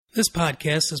This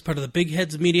podcast is part of the Big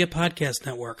Heads Media Podcast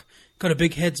Network. Go to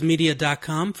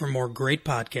bigheadsmedia.com for more great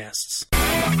podcasts.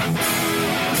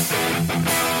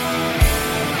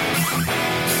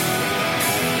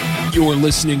 You're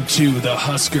listening to the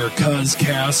Husker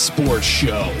Cuzcast Sports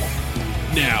Show.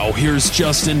 Now, here's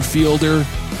Justin Fielder,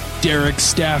 Derek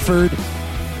Stafford,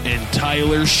 and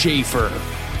Tyler Schaefer.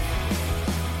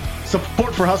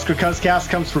 Support for Husker Cuzcast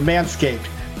comes from Manscaped,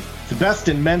 the best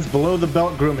in men's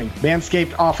below-the-belt grooming.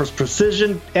 Manscaped offers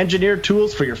precision-engineered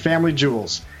tools for your family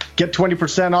jewels. Get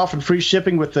 20% off and free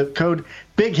shipping with the code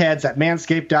BIGHEADS at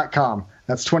manscaped.com.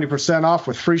 That's 20% off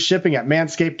with free shipping at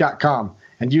manscaped.com.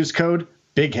 And use code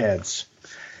BIGHEADS.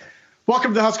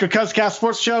 Welcome to the Husker Cuzcast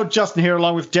Sports Show. Justin here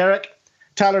along with Derek.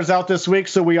 Tyler's out this week,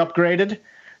 so we upgraded.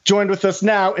 Joined with us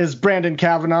now is Brandon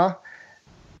Kavanaugh,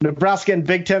 Nebraska and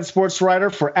Big Ten sports writer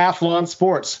for Athlon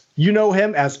Sports. You know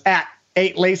him as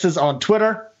 @8Laces on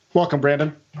Twitter. Welcome,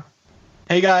 Brandon.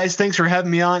 Hey guys, thanks for having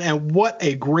me on, and what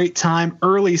a great time,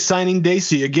 early signing day,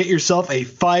 so you get yourself a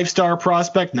 5-star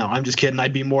prospect. No, I'm just kidding.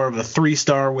 I'd be more of a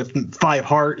 3-star with 5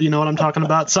 heart, you know what I'm talking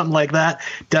about? Something like that.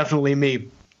 Definitely me.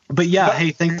 But yeah,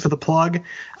 hey, thanks for the plug.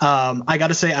 I got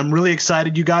to say, I'm really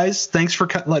excited, you guys. Thanks for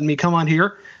letting me come on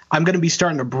here. I'm going to be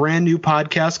starting a brand new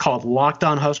podcast called Locked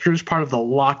On Huskers, part of the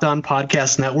Locked On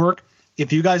Podcast Network.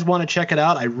 If you guys want to check it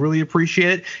out, I really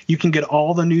appreciate it. You can get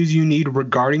all the news you need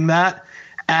regarding that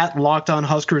at Locked On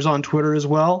Huskers on Twitter as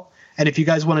well. And if you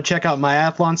guys want to check out my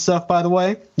Athlon stuff, by the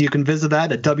way, you can visit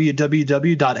that at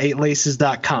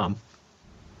www.8laces.com.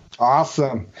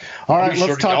 Awesome. All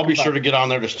right, I'll be sure to get on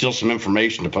there to steal some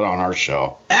information to put on our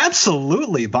show.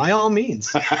 Absolutely, by all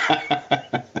means.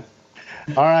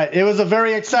 All right, it was a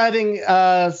very exciting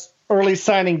early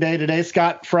signing day today.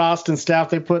 Scott Frost and staff,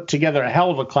 they put together a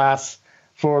hell of a class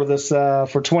for this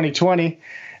for 2020,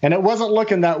 and it wasn't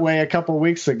looking that way a couple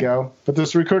weeks ago. But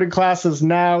this recruiting class is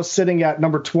now sitting at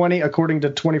number 20 according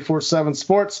to 24/7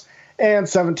 Sports and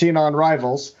 17 on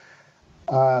Rivals.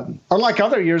 Unlike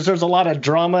other years, there's a lot of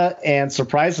drama and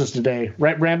surprises today,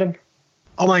 right, Brandon?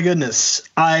 Oh my goodness,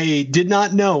 I did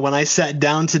not know when I sat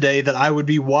down today that I would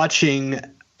be watching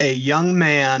a young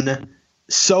man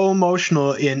so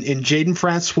emotional in Jaden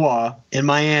Francois in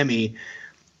Miami.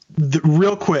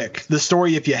 Real quick, the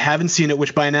story, if you haven't seen it,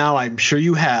 which by now I'm sure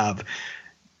you have,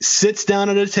 sits down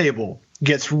at a table,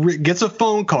 gets a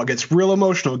phone call, gets real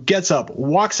emotional, gets up,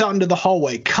 walks out into the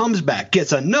hallway, comes back,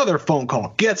 gets another phone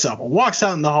call, gets up, walks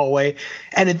out in the hallway.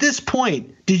 And at this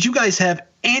point, did you guys have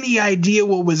any idea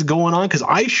what was going on? Because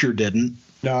I sure didn't.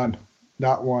 None.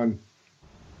 Not one.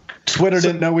 Twitter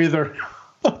didn't know either.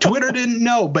 Twitter didn't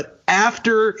know, but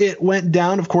after it went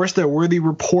down, of course, there were the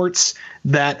reports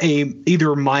that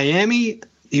either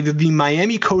the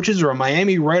Miami coaches or a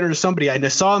Miami writer or somebody, I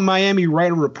saw a Miami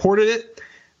writer reported it,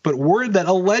 but word that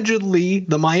allegedly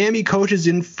the Miami coaches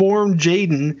informed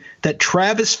Jaden that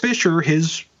Travis Fisher,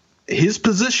 his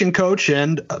position coach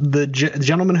and the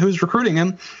gentleman who's recruiting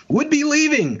him, would be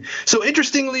leaving. So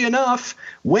interestingly enough,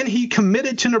 when he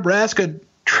committed to Nebraska,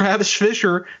 Travis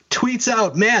Fisher tweets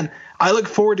out, "Man, I look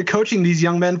forward to coaching these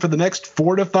young men for the next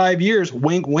 4 to 5 years.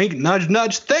 Wink, wink, nudge,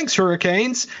 nudge. Thanks,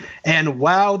 Hurricanes." And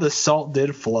wow, the salt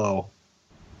did flow.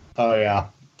 Oh, yeah.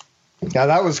 Yeah,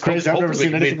 that was crazy. I've never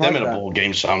seen anything like that. Them in a bowl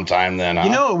game sometime then. You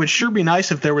know, it would sure be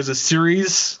nice if there was a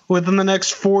series within the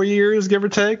next 4 years, give or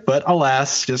take. But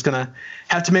alas, just going to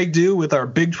have to make do with our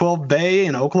Big 12 Bay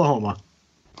in Oklahoma.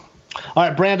 All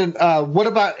right, Brandon, what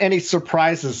about any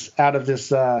surprises out of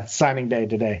this signing day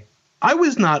today? I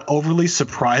was not overly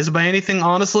surprised by anything,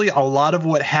 honestly. A lot of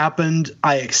what happened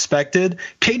I expected.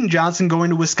 Caden Johnson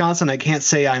going to Wisconsin, I can't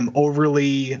say I'm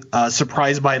overly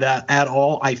surprised by that at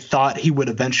all. I thought he would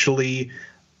eventually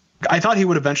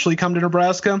come to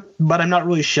Nebraska, but I'm not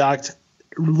really shocked,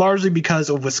 largely because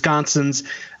of Wisconsin's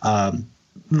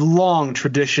long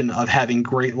tradition of having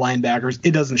great linebackers.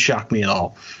 It doesn't shock me at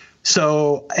all.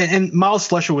 So, and Miles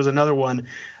Slusher was another one.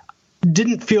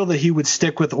 Didn't feel that he would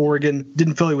stick with Oregon.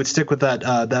 Didn't feel he would stick with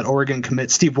that Oregon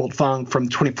commit. Steve Wiltfong from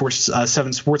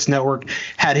 24/7 Sports Network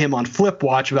had him on flip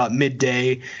watch about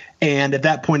midday. And at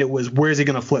that point, it was, where's he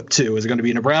going to flip to? Is it going to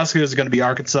be Nebraska? Is it going to be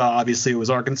Arkansas? Obviously, it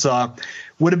was Arkansas.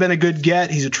 Would have been a good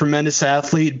get. He's a tremendous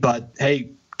athlete. But, hey,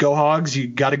 go Hogs. You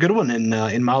got a good one in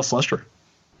Miles Slusher.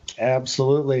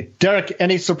 Absolutely. Derek,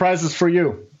 any surprises for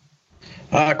you?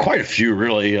 Quite a few,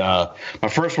 really. My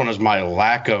first one is my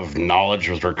lack of knowledge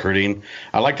with recruiting.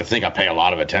 I like to think I pay a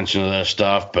lot of attention to this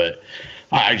stuff, but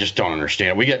I just don't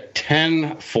understand. We get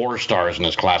 10 4-stars in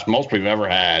this class, most we've ever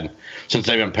had since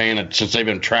they've been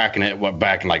tracking it,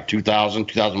 back in like 2000,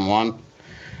 2001.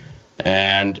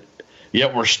 And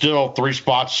yet we're still 3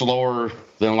 spots slower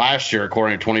than last year,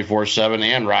 according to 24/7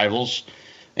 and Rivals.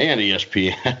 and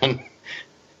ESPN.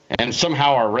 And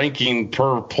somehow our ranking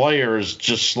per player is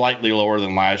just slightly lower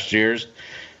than last year's,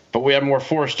 but we have more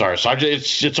 4-stars. So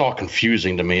it's all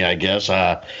confusing to me, I guess.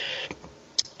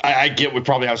 I get we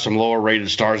probably have some lower rated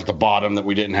stars at the bottom that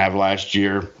we didn't have last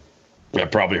year. That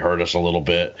probably hurt us a little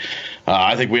bit.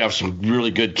 I think we have some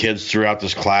really good kids throughout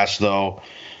this class, though.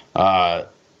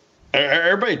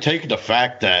 Everybody take the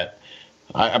fact that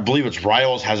I believe it's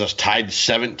Rivals has us tied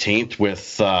 17th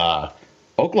with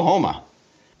Oklahoma.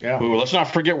 Yeah. Who, let's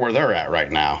not forget where they're at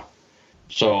right now.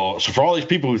 So for all these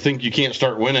people who think you can't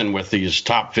start winning with these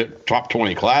top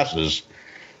 20 classes,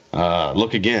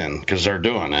 look again, because they're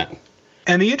doing it.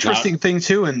 And the interesting thing,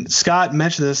 too, and Scott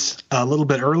mentioned this a little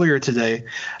bit earlier today,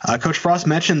 Coach Frost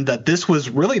mentioned that this was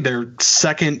really their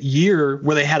second year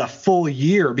where they had a full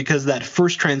year, because that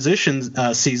first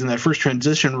transition season, that first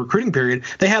transition recruiting period,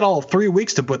 they had all 3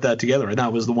 weeks to put that together. And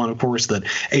that was the one, of course, that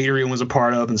Adrian was a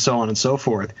part of, and so on and so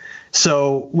forth.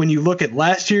 So when you look at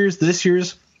last year's, this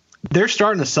year's, they're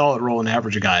starting a solid roll in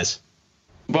average of guys.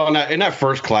 Well, in that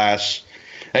first class,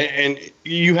 and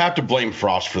you have to blame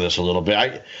Frost for this a little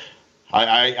bit.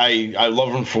 I love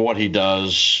him for what he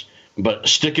does, but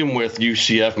sticking with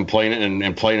UCF and playing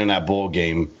in that bowl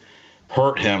game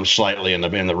hurt him slightly in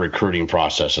the recruiting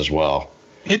process as well.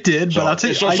 It did, but I'll tell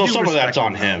you, so some of that's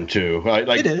on him too.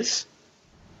 It is.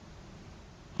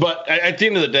 But at the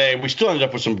end of the day, we still ended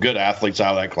up with some good athletes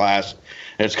out of that class.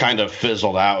 It's kind of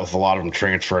fizzled out with a lot of them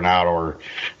transferring out or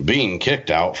being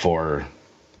kicked out for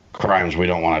crimes we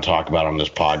don't want to talk about on this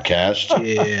podcast.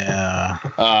 Yeah.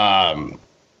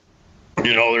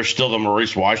 There's still the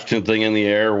Maurice Washington thing in the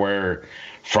air where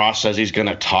Frost says he's going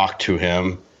to talk to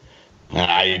him. And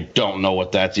I don't know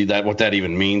what that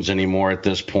even means anymore at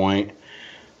this point.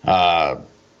 I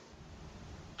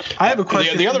have a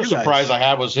question. The other surprise I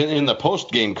had was in the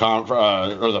post-game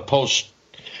or the post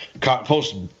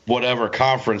whatever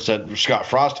conference that Scott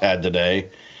Frost had today,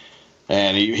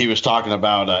 and he was talking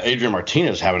about Adrian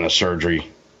Martinez having a surgery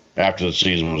after the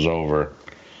season was over.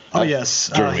 Oh yes,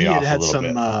 he had had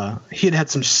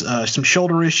some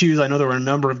shoulder issues. I know there were a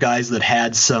number of guys that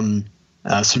had some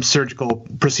surgical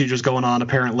procedures going on.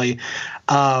 Apparently,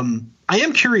 I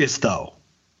am curious though.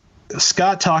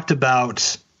 Scott talked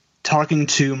about talking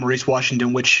to Maurice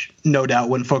Washington, which no doubt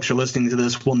when folks are listening to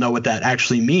this will know what that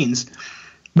actually means.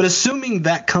 But assuming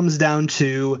that comes down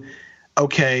to,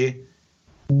 okay,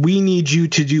 we need you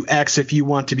to do X if you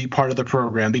want to be part of the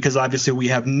program, because obviously we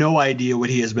have no idea what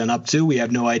he has been up to. We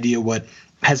have no idea what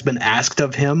has been asked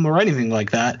of him or anything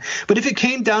like that. But if it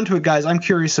came down to it, guys, I'm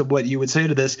curious of what you would say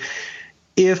to this.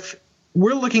 If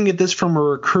we're looking at this from a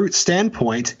recruit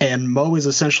standpoint and Mo is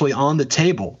essentially on the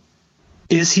table,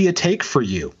 is he a take for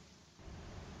you?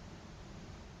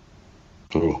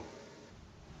 Ooh.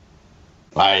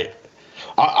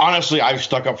 Honestly, I've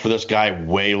stuck up for this guy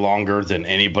way longer than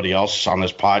anybody else on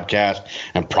this podcast,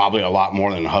 and probably a lot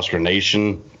more than Husker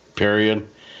Nation, period.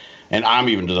 And I'm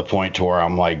even to the point to where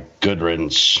I'm like, good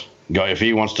riddance. Go, if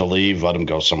he wants to leave, let him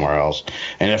go somewhere else.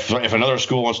 And if another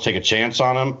school wants to take a chance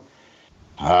on him,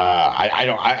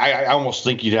 I almost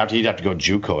think he'd have to go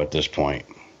JUCO at this point.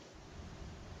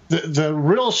 The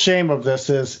real shame of this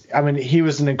is, I mean, he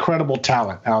was an incredible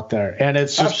talent out there, and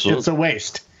it's a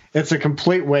waste. It's a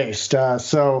complete waste.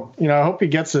 So, I hope he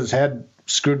gets his head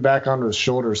screwed back onto his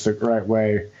shoulders the right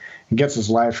way and gets his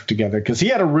life together, because he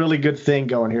had a really good thing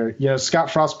going here.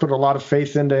 Scott Frost put a lot of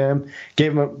faith into him,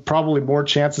 gave him probably more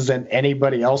chances than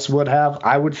anybody else would have,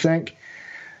 I would think.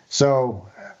 So,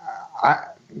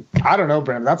 I don't know,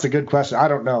 Brandon. That's a good question. I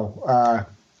don't know.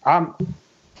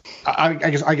 I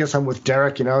guess I'm with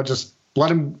Derek. Just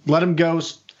let him go.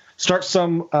 Start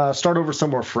over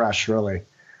somewhere fresh. Really,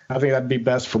 I think that'd be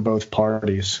best for both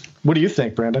parties. What do you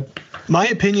think, Brandon? My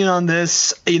opinion on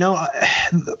this,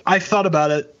 I've thought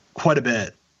about it quite a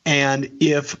bit. And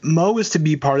if Mo is to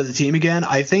be part of the team again,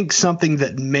 I think something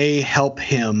that may help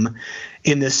him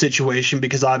in this situation,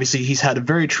 because obviously he's had a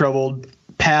very troubled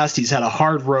past. He's had a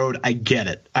hard road. I get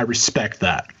it. I respect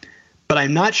that. But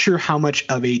I'm not sure how much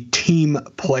of a team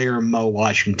player Mo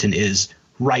Washington is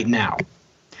right now.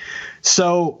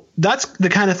 So that's the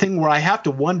kind of thing where I have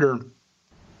to wonder,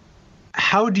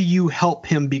 how do you help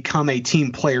him become a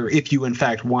team player if you, in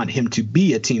fact, want him to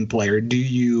be a team player? Do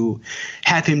you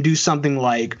have him do something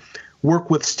like work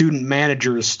with student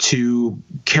managers to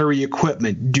carry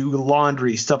equipment, do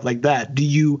laundry, stuff like that? Do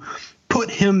you put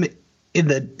him at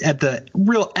the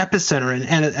real epicenter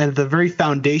and at the very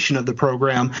foundation of the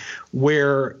program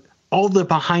where all the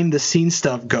behind the scenes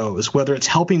stuff goes, whether it's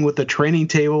helping with the training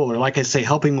table or, like I say,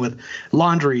 helping with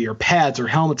laundry or pads or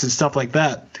helmets and stuff like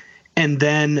that, and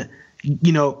then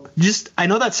just I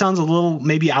know that sounds a little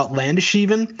maybe outlandish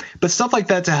even, but stuff like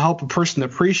that to help a person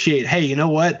appreciate, hey, you know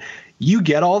what? You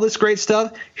get all this great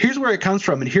stuff. Here's where it comes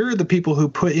from. And here are the people who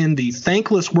put in the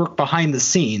thankless work behind the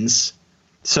scenes.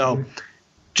 So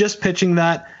just pitching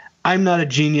that. I'm not a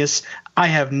genius. I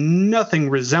have nothing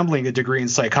resembling a degree in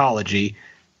psychology.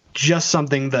 Just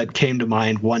something that came to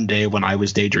mind one day when I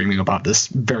was daydreaming about this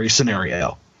very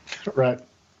scenario. Right.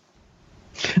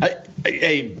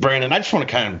 Hey, Brandon, I just want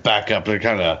to kind of back up and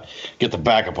kind of get the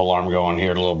backup alarm going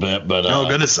here a little bit. But oh,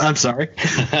 goodness. I'm sorry.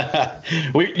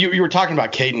 You were talking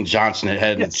about Caden Johnson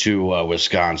heading to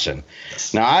Wisconsin.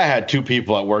 Yes. Now, I had two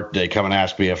people at work today come and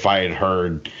ask me if I had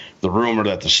heard the rumor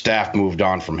that the staff moved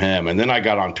on from him. And then I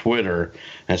got on Twitter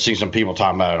and seen some people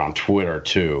talking about it on Twitter,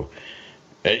 too.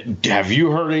 Have you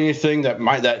heard anything that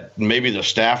maybe the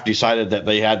staff decided that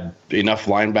they had enough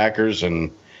linebackers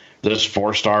and this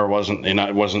 4-star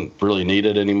wasn't really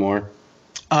needed anymore?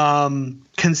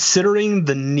 Considering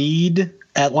the need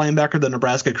at linebacker that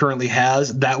Nebraska currently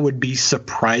has, that would be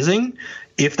surprising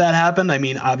if that happened. I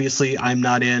mean, obviously, I'm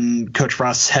not in Coach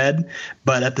Frost's head,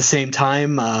 but at the same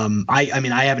time, I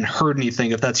haven't heard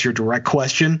anything. If that's your direct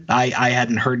question, I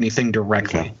hadn't heard anything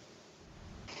directly. Okay.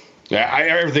 Yeah,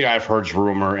 everything I've heard is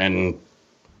rumor, and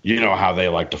you know how they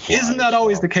like to fly. Isn't that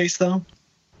always the case, though?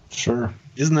 Sure.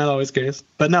 Isn't that always the case?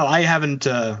 But no, I haven't.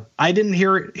 I didn't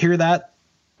hear that,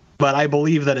 but I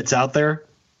believe that it's out there.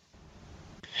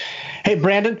 Hey,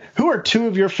 Brandon, who are two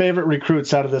of your favorite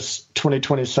recruits out of this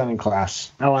 2020 signing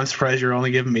class? Oh, I'm surprised you're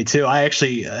only giving me two. I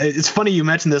actually, it's funny you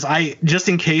mentioned this. Just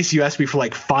in case you asked me for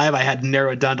like 5, I had to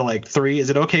narrow it down to like 3. Is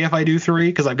it okay if I do 3?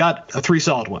 Because I've got 3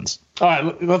 solid ones. All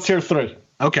right, let's hear 3.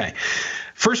 Okay.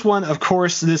 First one, of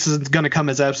course, this is going to come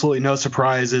as absolutely no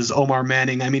surprise, is Omar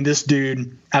Manning. I mean, this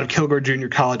dude out of Kilgore Junior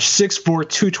College, 6'4",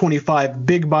 225,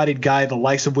 big-bodied guy, the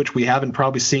likes of which we haven't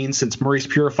probably seen since Maurice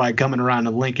Purified coming around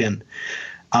in Lincoln.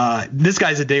 This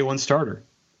guy's a day one starter.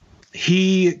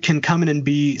 He can come in and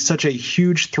be such a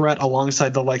huge threat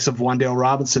alongside the likes of Wandale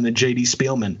Robinson and J.D.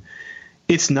 Spielman.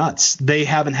 It's nuts. They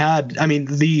haven't had – I mean,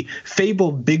 the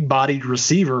fabled big-bodied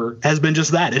receiver has been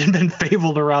just that. It had been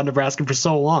fabled around Nebraska for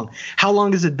so long. How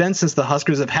long has it been since the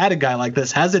Huskers have had a guy like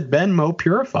this? Has it been Mo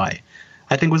Purify?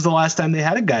 I think was the last time they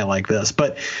had a guy like this.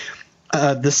 But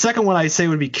the second one I'd say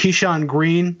would be Keyshawn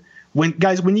Green. When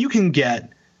you can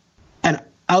get an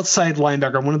outside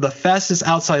linebacker, one of the fastest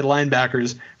outside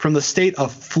linebackers from the state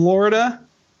of Florida,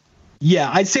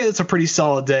 yeah, I'd say that's a pretty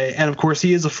solid day. And, of course,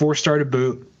 he is a 4-star to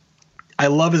boot. I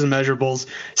love his measurables.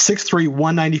 6'3",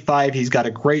 195. He's got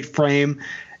a great frame.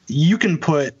 You can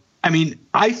put – I mean,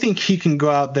 I think he can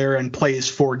go out there and play his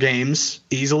 4 games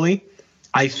easily.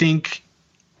 I think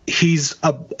he has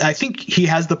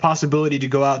the possibility to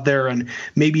go out there and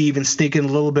maybe even sneak in a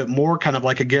little bit more, kind of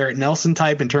like a Garrett Nelson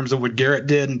type in terms of what Garrett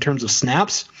did in terms of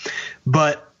snaps.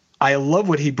 But I love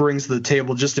what he brings to the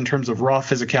table just in terms of raw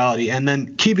physicality. And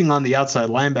then keeping on the outside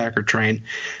linebacker train,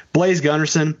 Blaze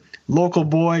Gunnerson – local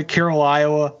boy, Carroll,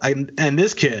 Iowa, and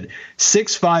this kid,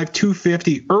 6'5",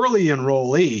 250, early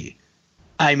enrollee.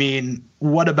 I mean,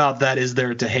 what about that is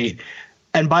there to hate?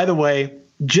 And by the way,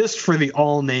 just for the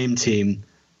all-name team,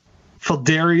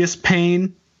 Phildarius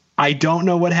Payne, I don't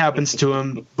know what happens to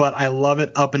him, but I love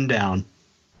it up and down.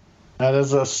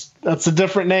 That's a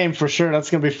different name for sure. That's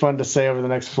going to be fun to say over the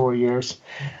next 4 years.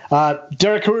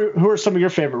 Derek, who are some of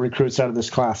your favorite recruits out of this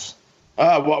class?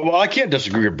 Well, I can't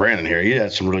disagree with Brandon here. He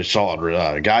had some really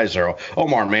solid guys there.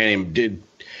 Omar Manning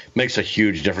makes a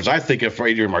huge difference. I think if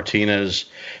Adrian Martinez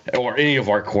or any of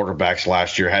our quarterbacks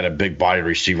last year had a big body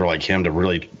receiver like him to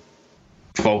really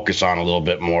focus on a little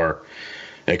bit more,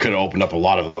 it could have opened up a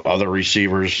lot of other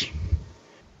receivers.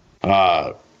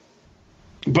 But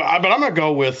I'm going to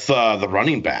go with the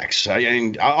running backs.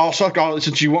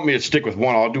 Since you want me to stick with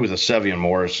one, I'll do with Sevion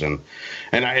Morrison.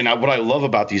 And what I love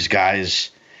about these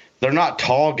guys, they're not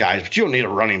tall guys, but you don't need a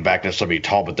running back necessarily to be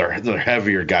tall, but they're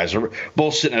heavier guys. They're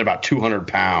both sitting at about 200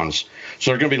 pounds. So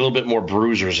they're going to be a little bit more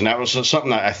bruisers. And that was something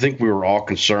that I think we were all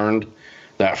concerned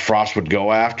that Frost would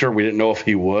go after. We didn't know if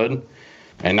he would.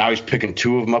 And now he's picking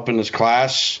 2 of them up in this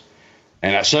class.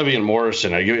 And Sevion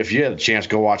Morrison, if you had a chance,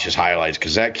 go watch his highlights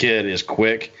because that kid is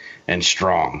quick and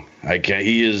strong.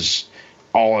 He is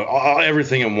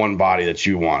everything in one body that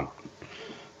you want.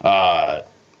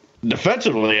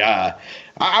 Defensively,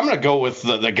 I'm going to go with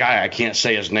the guy. I can't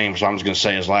say his name, so I'm just going to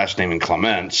say his last name in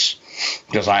Clements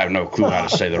because I have no clue how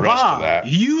to say the rest of that.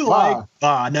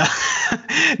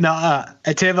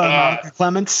 Ateva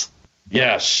Clements?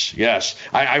 Yes.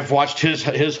 I've watched his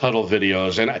huddle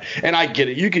videos, and I get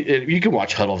it. You can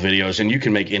watch huddle videos, and you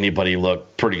can make anybody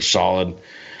look pretty solid.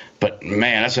 But,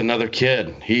 man, that's another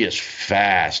kid. He is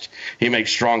fast. He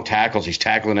makes strong tackles. He's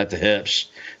tackling at the hips.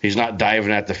 He's not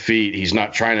diving at the feet. He's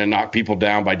not trying to knock people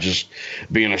down by just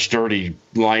being a sturdy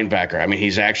linebacker. I mean,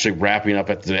 he's actually wrapping up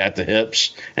at the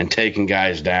hips and taking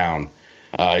guys down.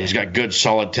 He's got good,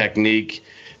 solid technique.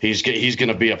 He's going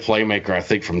to be a playmaker, I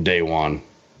think, from day one.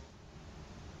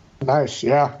 Nice,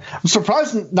 yeah. I'm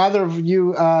surprised neither of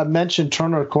you mentioned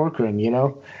Turner Corcoran,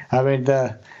 I mean,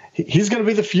 he's going to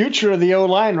be the future of the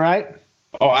O-line, right?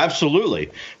 Oh,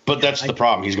 absolutely. But that's the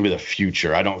problem. He's going to be the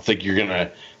future. I don't think you're going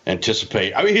to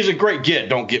anticipate. I mean, he's a great get,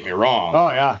 don't get me wrong. Oh,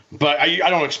 yeah. But I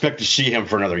don't expect to see him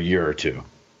for another year or two.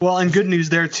 Well, and good news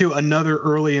there, too. Another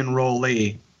early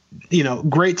enrollee.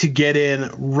 Great to get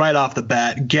in right off the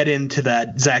bat, get into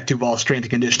that Zach Duval strength and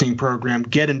conditioning program,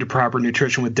 get into proper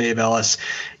nutrition with Dave Ellis.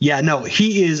 Yeah, no,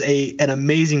 he is an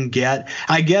amazing get.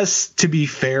 I guess, to be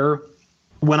fair,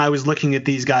 when I was looking at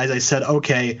these guys, I said,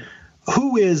 okay,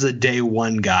 who is a day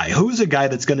one guy? Who's a guy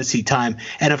that's going to see time?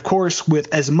 And, of course,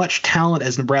 with as much talent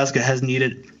as Nebraska has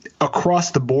needed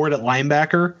across the board at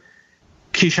linebacker,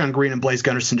 Keyshawn Green and Blaise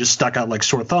Gunnerson just stuck out like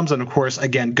sore thumbs. And, of course,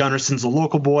 again, Gunnerson's a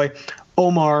local boy.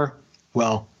 Omar,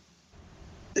 well,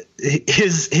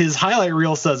 his highlight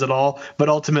reel says it all. But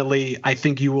ultimately, I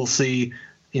think you will see,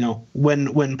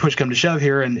 when push comes to shove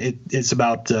here and it's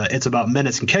about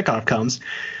minutes and kickoff comes,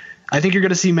 I think you're going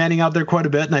to see Manning out there quite a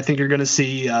bit. And I think you're going to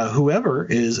see whoever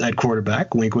is at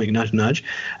quarterback, wink, wink, nudge, nudge,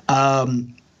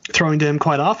 throwing to him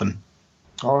quite often.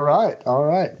 All right.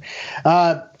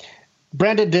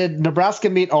 Brandon, did Nebraska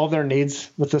meet all their needs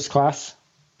with this class?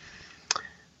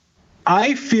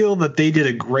 I feel that they did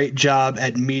a great job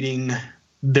at meeting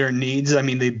their needs. I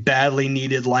mean, they badly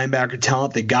needed linebacker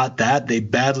talent. They got that. They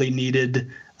badly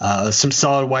needed some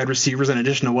solid wide receivers in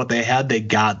addition to what they had. They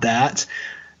got that.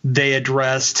 They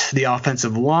addressed the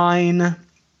offensive line.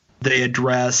 They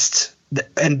addressed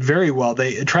and very well.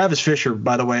 Travis Fisher,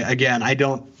 by the way, again,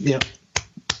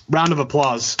 round of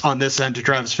applause on this end to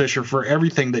Travis Fisher for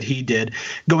everything that he did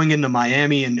going into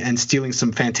Miami and stealing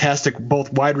some fantastic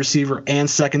both wide receiver and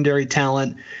secondary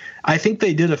talent. I think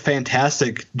they did a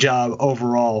fantastic job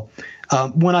overall.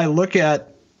 When I look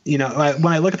at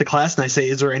the class and I say,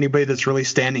 is there anybody that's really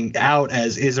standing out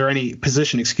is there any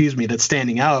position, that's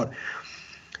standing out?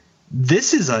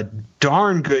 This is a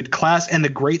darn good class. And the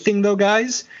great thing though,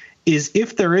 guys, is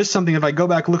if there is something, if I go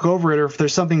back, look over it, or if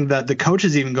there's something that the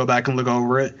coaches even go back and look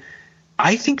over it,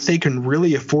 I think they can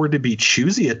really afford to be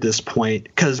choosy at this point,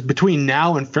 because between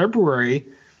now and February,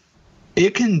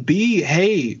 it can be,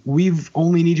 hey, we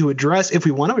only need to address like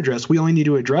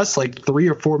 3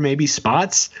 or 4 maybe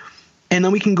spots, and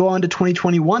then we can go on to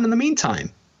 2021 in the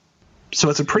meantime. So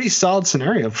it's a pretty solid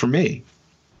scenario for me.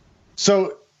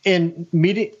 So in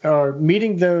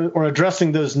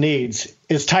addressing those needs,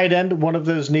 is tight end one of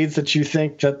those needs that you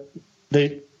think that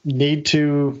they need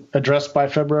to address by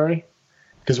February?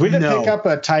 Because we didn't pick up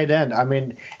a tight end. I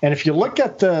mean, and if you look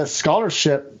at the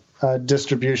scholarship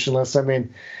distribution list, I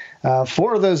mean,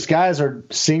 4 of those guys are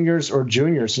seniors or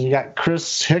juniors, and you got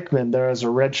Chris Hickman there as a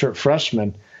redshirt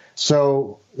freshman.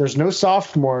 So there's no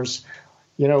sophomores.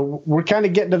 We're kind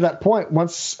of getting to that point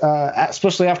once,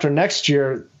 especially after next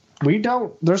year.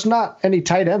 There's not any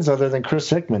tight ends other than Chris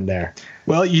Hickman there.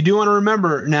 Well, you do want to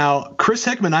remember now,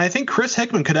 I think Chris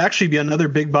Hickman could actually be another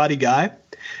big body guy,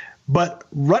 but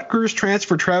Rutgers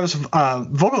transfer Travis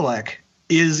Vogelek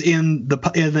is in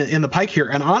the pike here.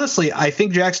 And honestly, I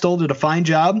think Jack Stoll did a fine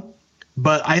job,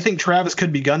 but I think Travis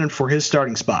could be gunning for his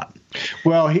starting spot.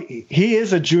 Well, he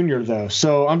is a junior though.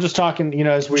 So I'm just talking,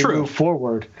 as we move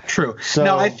forward. True. So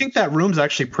now I think that room's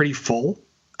actually pretty full.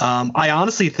 I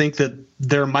honestly think that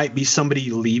there might be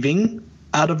somebody leaving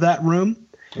out of that room,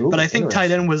 but I think tight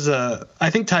end was a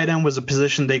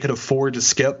position they could afford to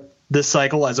skip this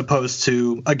cycle, as opposed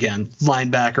to, again,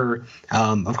 linebacker,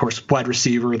 of course, wide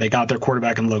receiver. They got their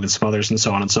quarterback in Logan Smothers and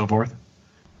so on and so forth.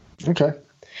 Okay.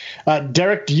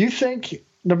 Derek, do you think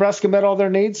Nebraska met all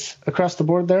their needs across the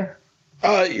board there?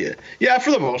 Yeah, for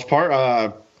the most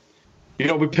part.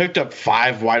 We picked up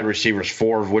 5 wide receivers,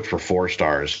 4 of which were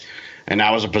 4-stars. And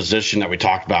that was a position that we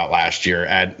talked about last year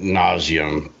ad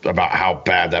nauseum about how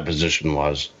bad that position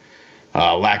was.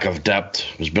 Lack of depth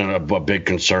has been a big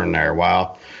concern there.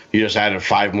 While you just added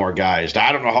 5 more guys. Now,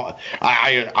 I don't know.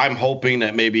 I'm hoping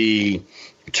that maybe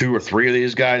 2 or 3 of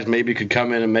these guys maybe could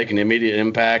come in and make an immediate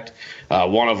impact.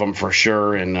 One of them for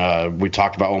sure. And we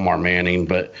talked about Omar Manning.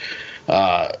 But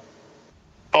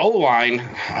O-line,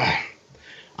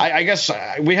 I guess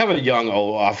we have a young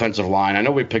offensive line. I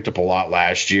know we picked up a lot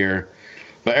last year,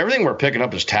 but everything we're picking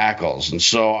up is tackles. And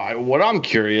so what I'm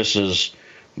curious is,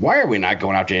 why are we not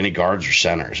going out to any guards or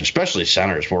centers, especially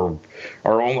centers? Where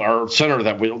our center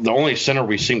the only center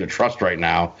we seem to trust right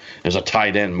now is a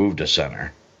tight end move to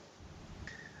center.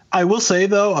 I will say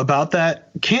though about that,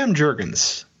 Cam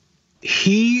Jurgens,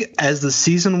 he, as the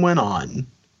season went on,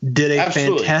 did a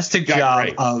fantastic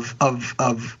job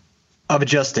of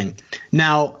adjusting.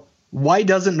 Now, why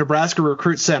doesn't Nebraska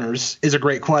recruit centers is a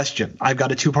great question. I've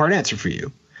got a two-part answer for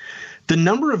you. The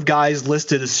number of guys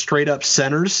listed as straight up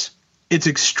centers, it's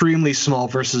extremely small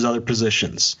versus other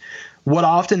positions. What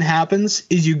often happens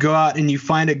is you go out and you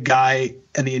find a guy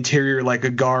in the interior like a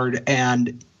guard,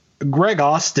 and Greg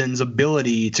Austin's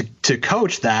ability to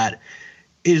coach that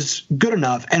is good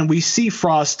enough, and we see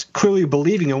Frost clearly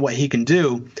believing in what he can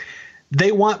do.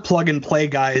 They want plug-and-play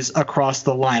guys across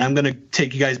the line. I'm going to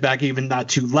take you guys back even not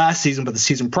to last season, but the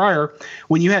season prior,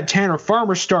 when you had Tanner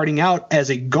Farmer starting out as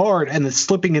a guard and then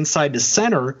slipping inside to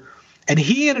center, and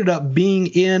he ended up being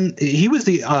he was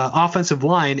the offensive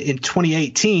line in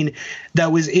 2018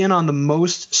 that was in on the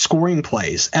most scoring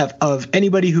plays of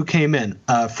anybody who came in,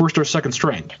 first or second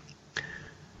string.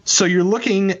 So you're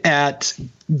looking at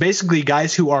basically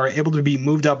guys who are able to be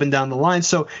moved up and down the line.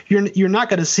 So you're not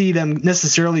going to see them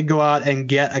necessarily go out and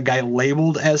get a guy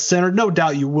labeled as center. No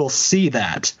doubt you will see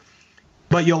that.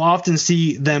 But you'll often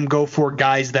see them go for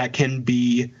guys that can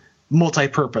be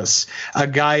multi-purpose. A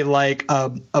guy like a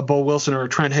Bo Wilson or a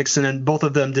Trent Hickson, and both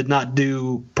of them did not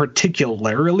do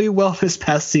particularly well this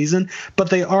past season, but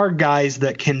they are guys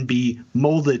that can be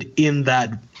molded in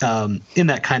that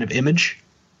kind of image.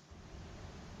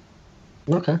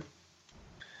 Okay.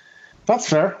 That's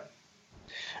fair.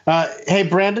 Hey,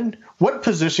 Brandon, what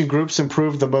position groups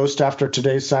improved the most after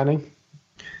today's signing?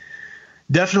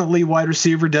 Definitely wide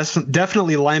receiver,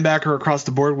 definitely linebacker across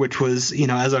the board, which was,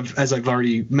 as I've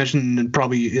already mentioned, and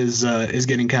probably is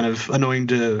getting kind of annoying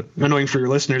for your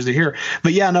listeners to hear.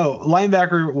 But yeah, no,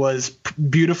 linebacker was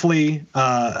beautifully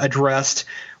addressed.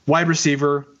 Wide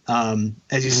receiver,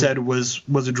 as you said,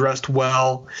 was addressed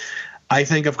well. I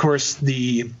think, of course,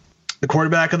 the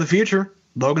quarterback of the future,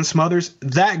 Logan Smothers,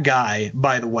 that guy,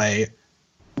 by the way,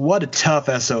 what a tough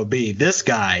SOB. This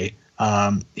guy,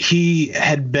 he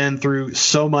had been through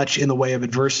so much in the way of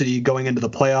adversity going into the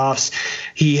playoffs.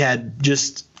 He had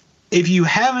just, if you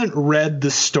haven't read the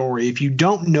story, if you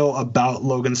don't know about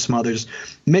Logan Smothers,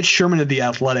 Mitch Sherman of The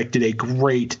Athletic did a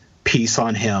great piece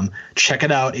on him. Check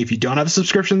it out. If you don't have a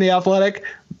subscription to The Athletic,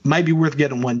 might be worth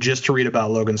getting one just to read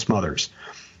about Logan Smothers.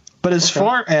 But as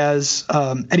far as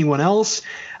anyone else,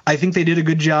 I think they did a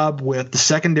good job with the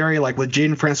secondary, like with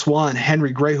Jaden Francois and Henry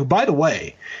Gray, who, by the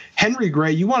way, Henry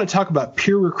Gray, you want to talk about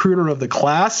peer recruiter of the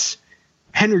class?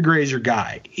 Henry Gray is your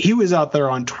guy. He was out there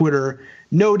on Twitter,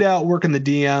 no doubt working the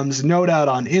DMs, no doubt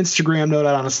on Instagram, no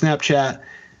doubt on a Snapchat.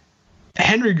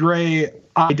 Henry Gray,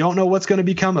 I don't know what's going to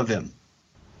become of him.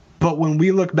 But when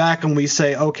we look back and we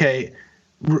say, okay,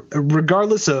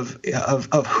 regardless of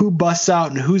who busts out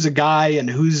and who's a guy and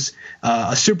who's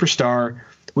a superstar,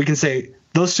 we can say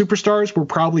those superstars were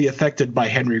probably affected by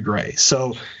Henry Gray.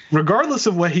 So regardless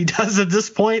of what he does at this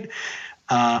point,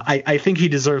 I think he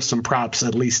deserves some props,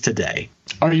 at least today.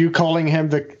 Are you calling him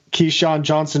the Keyshawn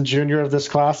Johnson Jr. of this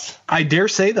class? I dare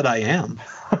say that I am.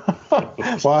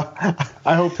 Well,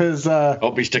 I hope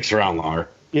hope he sticks around longer.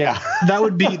 Yeah, that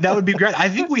would be great. I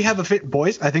think we have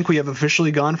boys. I think we have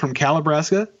officially gone from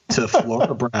Calabrasca to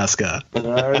Floridabrasca.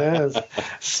 There it is.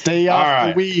 Stay off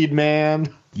the weed,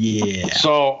 man. Yeah.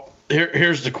 So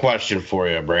here's the question for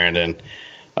you, Brandon.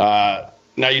 Now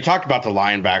you talked about the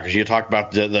linebackers. You talked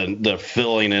about the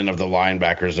filling in of the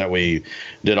linebackers that we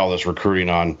did all this recruiting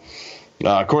on.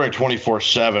 According to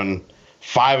 24/7.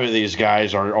 5 of these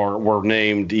guys were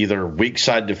named either weak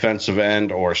side defensive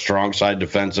end or strong side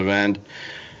defensive end.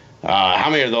 How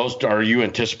many of those are you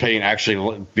anticipating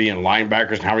actually being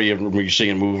linebackers, and how are you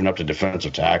seeing moving up to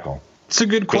defensive tackle? It's a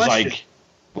good question.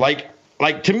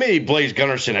 Like to me, Blaise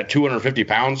Gunnerson at 250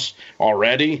 pounds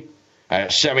already, at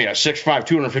 6'5",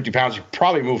 250 pounds, you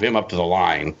probably move him up to the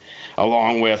line,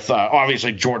 along with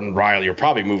obviously Jordan Riley. You're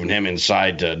probably moving him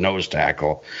inside to nose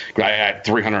tackle at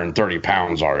 330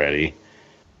 pounds already.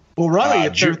 Well, Riley,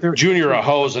 Junior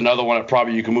Aho is another one that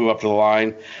probably you can move up to the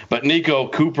line. But Nico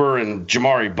Cooper and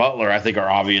Jamari Butler, I think, are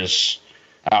obvious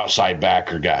outside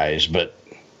backer guys. But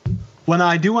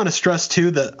I do want to stress,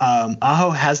 too, that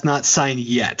Aho has not signed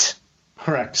yet.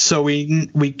 Correct. So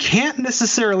we can't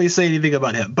necessarily say anything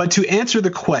about him. But to answer the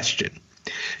question,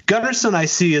 Gunnerson I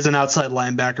see as an outside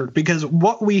linebacker, because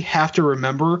what we have to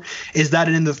remember is that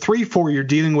in the 3-4 you're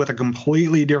dealing with a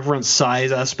completely different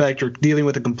size aspect. You're dealing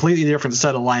with a completely different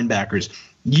set of linebackers.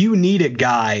 You need a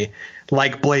guy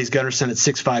like Blaise Gunnerson at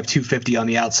 6'5", 250 on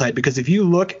the outside, because if you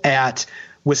look at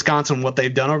Wisconsin, what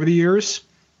they've done over the years,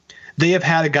 they have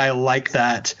had a guy like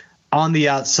that on the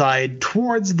outside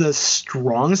towards the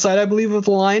strong side, I believe, of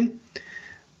the line.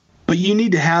 But you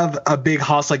need to have a big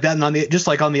hoss like that, and just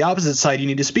like on the opposite side, you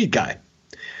need a speed guy.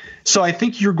 So I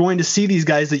think you're going to see these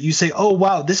guys that you say, oh,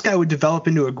 wow, this guy would develop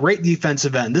into a great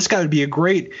defensive end. This guy would be a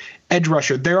great edge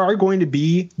rusher. There are going to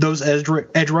be those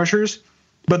edge rushers,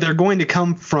 but they're going to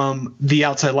come from the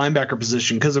outside linebacker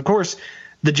position because, of course,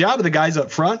 the job of the guys up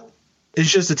front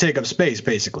is just to take up space,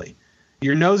 basically.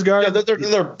 Your nose guard. Yeah, they're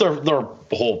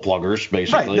hole pluggers,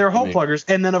 basically. Right, they're hole pluggers.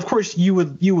 And then, of course, you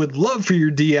would love for your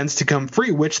DNs to come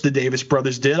free, which the Davis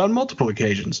brothers did on multiple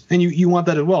occasions. And you want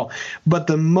that as well. But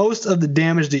the most of the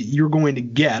damage that you're going to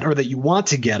get or that you want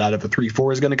to get out of a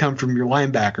 3-4 is going to come from your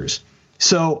linebackers.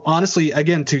 So, honestly,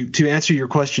 again, to answer your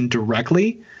question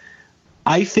directly,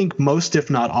 I think most, if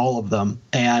not all of them,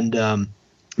 and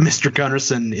Mr.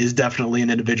 Gunnarsson is definitely an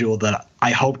individual that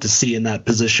I hope to see in that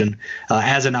position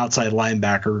as an outside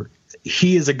linebacker.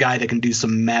 He is a guy that can do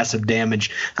some massive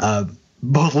damage,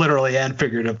 both literally and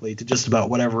figuratively, to just about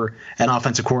whatever an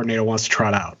offensive coordinator wants to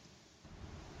trot out.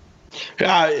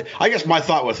 Yeah, I guess my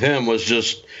thought with him was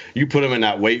just you put him in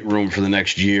that weight room for the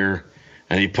next year,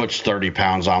 and he puts 30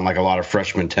 pounds on like a lot of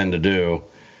freshmen tend to do.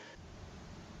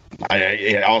 All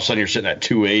of a sudden you're sitting at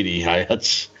 280.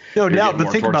 That's no doubt,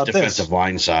 but think about defensive this.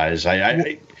 line size.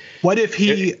 What if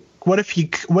he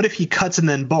cuts and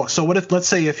then bulks? So let's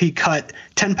say if he cut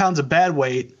 10 pounds of bad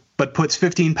weight but puts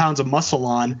 15 pounds of muscle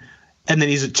on, and then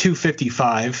he's at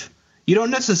 255. You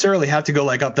don't necessarily have to go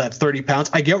like up that 30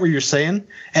 pounds. I get what you're saying,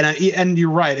 and you're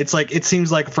right. It's like it seems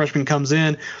like a freshman comes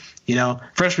in,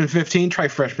 freshman 15, try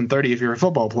freshman 30 if you're a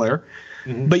football player,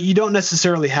 but you don't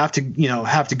necessarily have to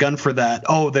gun for that.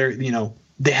 Oh,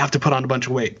 they have to put on a bunch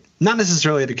of weight. Not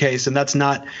necessarily the case, and that's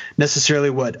not necessarily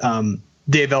what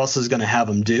Dave Ellis is going to have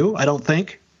them do, I don't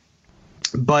think.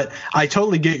 But I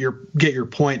totally get your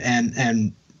point,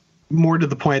 and more to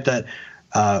the point that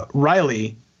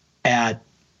Riley at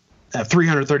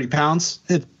 330 pounds,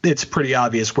 it's pretty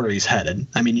obvious where he's headed.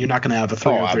 I mean, you're not going to have a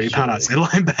 330-pound outside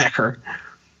linebacker.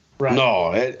 Right.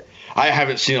 No, I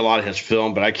haven't seen a lot of his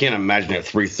film, but I can't imagine at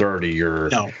 330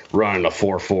 you're running a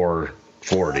 4.4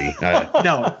 40.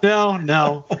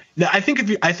 No. I think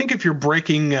if you're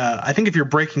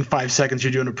breaking 5 seconds,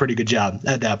 you're doing a pretty good job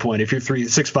at that point. If you're 6'5",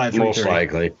 330. Most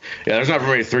likely. Yeah, there's not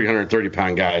very many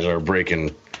 330-pound guys that are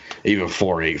breaking even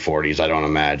 4.840s. I don't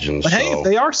imagine. But hey, if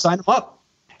they are, sign them up.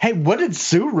 Hey, what did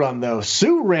Sue run though?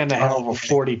 Sue ran a hell of a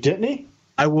 40, didn't he?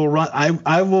 I will run.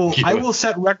 I will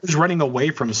set records running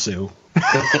away from Sue.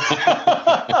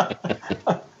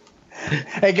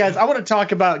 Hey, guys, I want to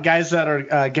talk about guys that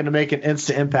are going to make an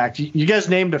instant impact. You guys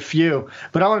named a few,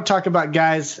 but I want to talk about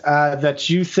guys that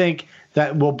you think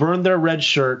that will burn their red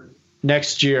shirt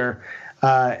next year,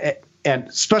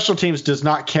 and special teams does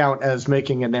not count as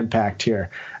making an impact here.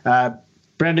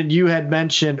 Brendan, you had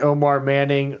mentioned Omar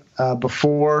Manning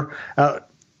before.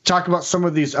 Talk about some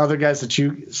of these other guys that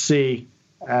you see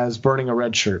as burning a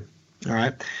red shirt. All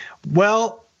right.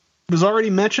 Well, it was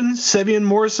already mentioned, Sevion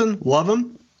Morrison, love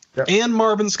him. Yep. And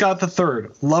Marvin Scott III.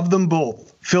 Love them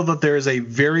both. Feel that there is a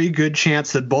very good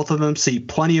chance that both of them see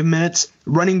plenty of minutes.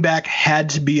 Running back had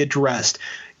to be addressed.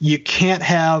 You can't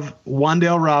have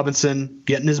Wan'Dale Robinson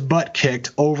getting his butt kicked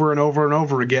over and over and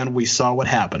over again. We saw what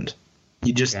happened.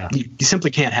 You simply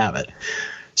can't have it.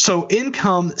 So in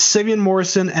come Sevion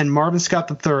Morrison and Marvin Scott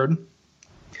III,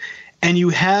 and you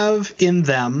have in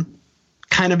them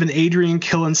kind of an Adrian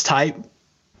Killins type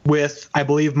with, I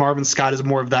believe Marvin Scott is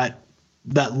more of that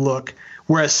look,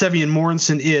 whereas Sevion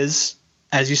Morrison is,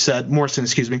 as you said, is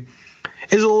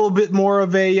a little bit more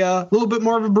of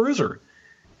a bruiser.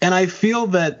 And I feel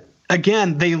that,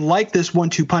 again, they like this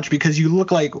 1-2 punch because you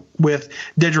look like with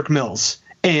Dedrick Mills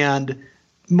and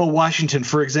Mo Washington,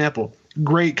 for example,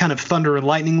 great kind of thunder and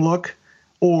lightning look,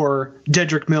 or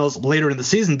Dedrick Mills later in the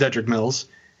season,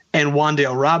 and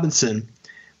Wan'Dale Robinson.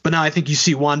 But now I think you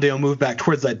see Wan'Dale move back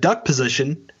towards that duck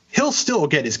position. He'll still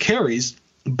get his carries,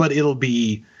 but it'll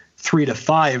be 3 to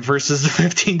 5 versus the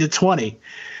 15 to 20.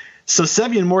 So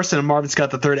Sevion Morrison and Marvin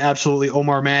Scott III, absolutely.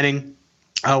 Omar Manning.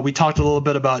 We talked a little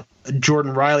bit about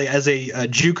Jordan Riley as a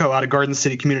JUCO out of Garden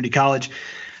City Community College.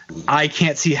 I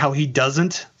can't see how he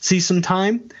doesn't see some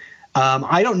time.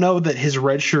 I don't know that his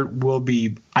red shirt will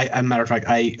be. Matter of fact,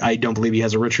 I don't believe he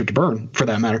has a red shirt to burn, for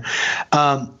that matter.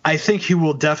 I think he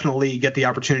will definitely get the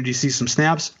opportunity to see some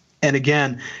snaps. And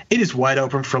again, it is wide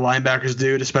open for linebackers,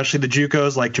 dude, especially the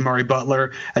JUCOs like Jamari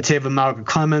Butler, Ateva Malcolm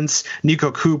Clements,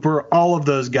 Nico Cooper. All of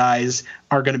those guys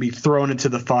are going to be thrown into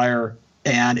the fire.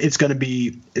 And it's going to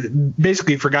be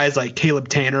basically for guys like Caleb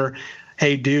Tanner.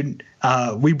 Hey, dude,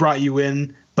 we brought you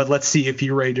in, but but let's see if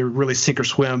you're ready to really sink or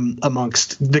swim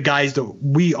amongst the guys that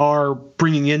we are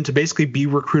bringing in to basically be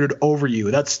recruited over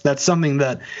you. That's something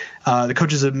that the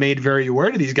coaches have made very aware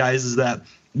to these guys, is that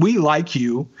we like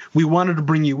you, we wanted to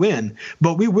bring you in,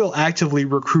 but we will actively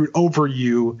recruit over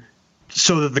you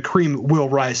so that the cream will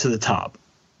rise to the top.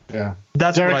 Yeah,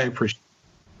 that's Derek, what I appreciate.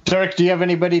 Derek, do you have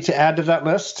anybody to add to that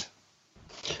list?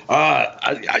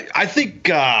 I think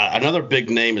another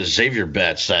big name is Xavier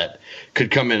Betts that could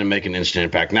come in and make an instant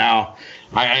impact. Now,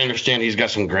 I understand he's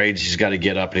got some grades he's got to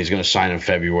get up, and he's going to sign in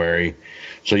February.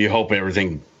 So you hope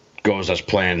everything goes as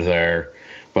planned there.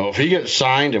 But if he gets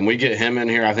signed and we get him in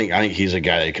here, I think he's a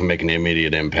guy that can make an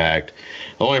immediate impact.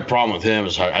 The only problem with him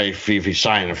is if he's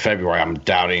signed in February, I'm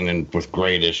doubting, and with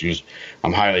grade issues,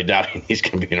 I'm highly doubting he's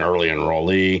going to be an early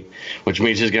enrollee, which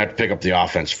means he's going to have to pick up the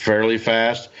offense fairly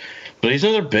fast. But he's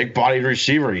another big-bodied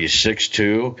receiver. He's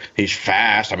 6'2". He's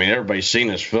fast. I mean, everybody's seen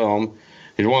this film.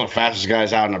 He's one of the fastest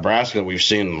guys out in Nebraska that we've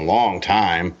seen in a long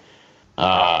time.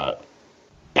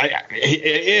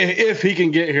 If he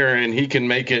can get here and he can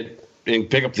make it and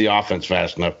pick up the offense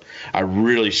fast enough, I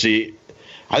really see.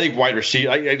 I think wide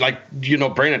receiver,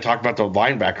 Brandon talked about the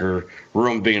linebacker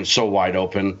room being so wide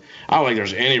open. I don't think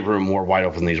there's any room more wide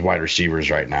open than these wide receivers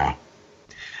right now.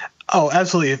 Oh,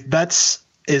 absolutely. If Betts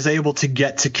is able to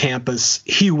get to campus,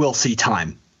 he will see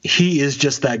time. He is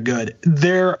just that good.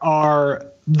 There are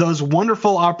those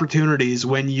wonderful opportunities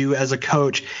when you, as a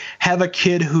coach, have a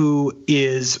kid who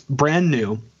is brand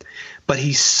new, but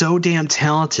he's so damn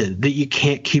talented that you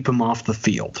can't keep him off the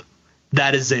field.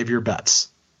 That is Xavier Betts.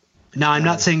 Now, I'm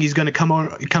not saying he's going to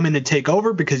come in and take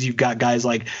over, because you've got guys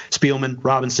like Spielman,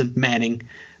 Robinson, Manning,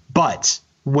 but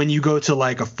when you go to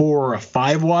like a 4 or a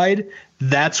 5 wide,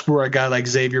 that's where a guy like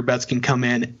Xavier Betts can come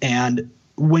in. And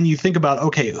when you think about,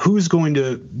 okay, who's going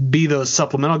to be those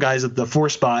supplemental guys at the 4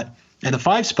 spot and the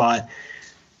 5 spot,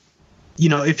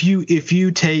 if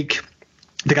you take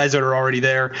the guys that are already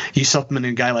there, you supplement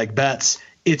a guy like Betts,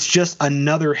 it's just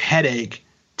another headache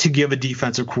to give a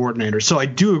defensive coordinator. So I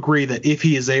do agree that if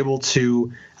he is able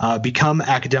to become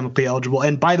academically eligible,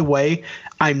 and by the way,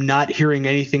 I'm not hearing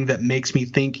anything that makes me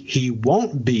think he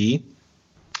won't be,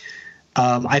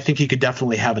 I think he could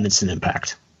definitely have an instant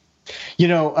impact.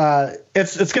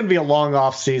 It's going to be a long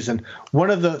off season. One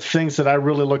of the things that I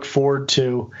really look forward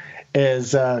to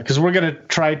is because we're going to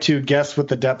try to guess what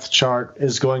the depth chart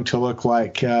is going to look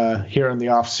like here in the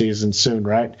off season soon,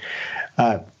 right?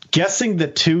 Guessing the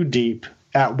 2 deep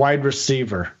at wide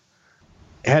receiver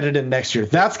headed in next year.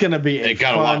 That's going to be It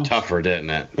got a lot tougher, didn't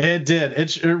it? It did.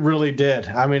 It really did.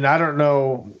 I mean, I don't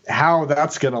know how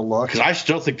that's going to look. Because I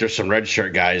still think there's some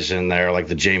redshirt guys in there, like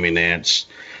the Jamie Nance,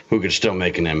 who could still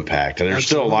make an impact. And there's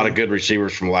still a lot of good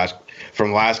receivers from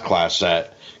last class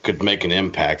that could make an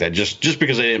impact. That just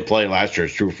because they didn't play last year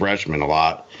as true freshmen a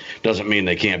lot doesn't mean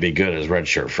they can't be good as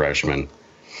redshirt freshmen.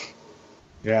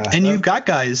 Yeah, and you've got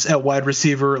guys at wide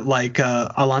receiver like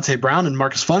Alante Brown and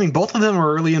Marcus Fleming. Both of them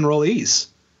are early enrollees.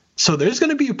 So there's going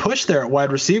to be a push there at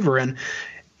wide receiver. And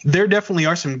there definitely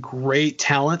are some great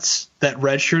talents that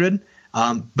redshirted,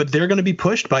 but they're going to be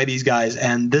pushed by these guys.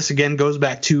 And this, again, goes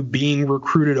back to being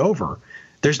recruited over.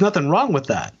 There's nothing wrong with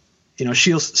that.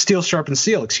 Steel sharpens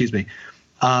steel,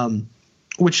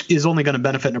 which is only going to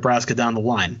benefit Nebraska down the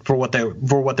line for what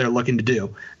they're looking to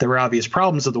do. There were obvious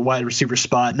problems at the wide receiver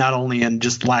spot, not only in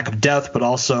just lack of depth, but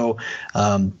also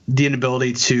the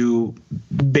inability to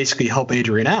basically help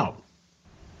Adrian out.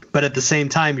 But at the same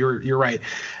time, you're right.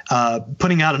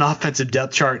 Putting out an offensive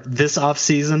depth chart this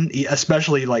offseason,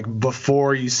 especially like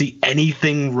before you see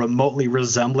anything remotely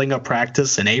resembling a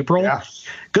practice in April,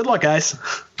 Good luck, guys.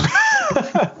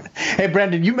 Hey,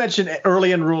 Brandon, you mentioned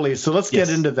early enrollees, so let's get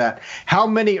into that. How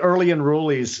many early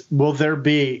enrollees will there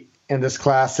be in this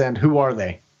class, and who are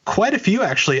they? Quite a few,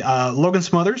 actually. Logan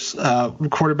Smothers,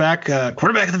 quarterback of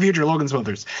the future, Logan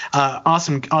Smothers.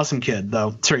 Awesome kid,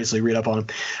 though. Seriously, read up on him.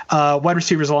 Wide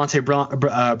receivers,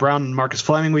 Alante Brown and Marcus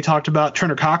Fleming, we talked about.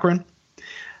 Turner Cochran.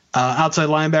 Outside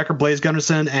linebacker, Blaze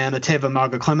Gunderson and Ateva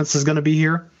Malga-Clements is going to be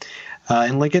here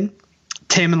in Lincoln.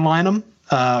 Taman Lynham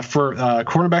for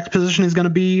cornerback position is going to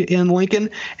be in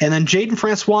Lincoln. And then Jaden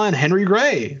Francois and Henry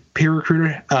Gray, peer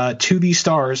recruiter to the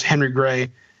Stars. Henry Gray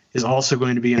is also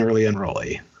going to be an early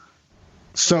enrollee.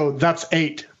 So that's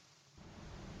 8.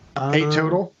 8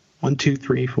 total? 1, 2,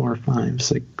 3, 4, 5,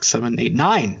 6, 7, 8,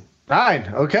 9.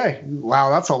 9. Okay. Wow,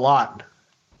 that's a lot.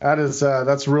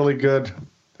 That's really good.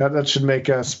 That should make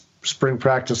spring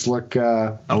practice look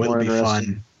more it'll be interesting.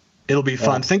 Fun. It'll be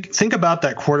fun. Think about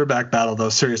that quarterback battle though,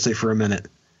 seriously, for a minute.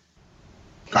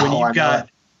 When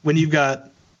you've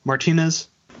got Martinez,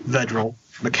 Vedral,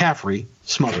 McCaffrey,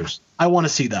 Smothers. I want to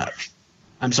see that.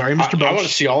 I'm sorry, Mr. Butch. I want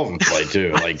to see all of them play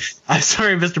too. Like, I'm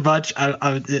sorry, Mr. Butch.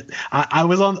 I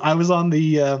was on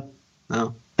the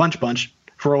Bunch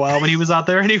for a while when he was out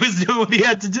there and he was doing what he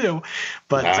had to do.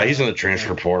 But he's in the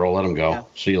transfer portal. Let him go. Yeah.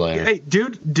 See you later. Hey,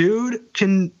 dude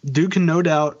can no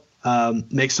doubt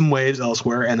make some waves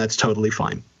elsewhere, and that's totally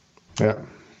fine. Yeah.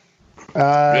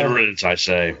 Good riddance, I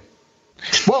say.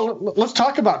 Well, let's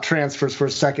talk about transfers for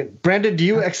a second. Brandon, do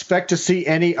you expect to see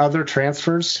any other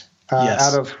transfers yes.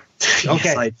 out of? Okay.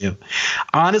 Yes, I do.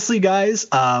 Honestly, guys,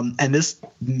 and this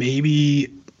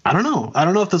maybe I don't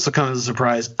know if this will come as a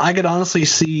surprise. I could honestly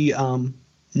see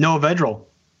Noah Vedral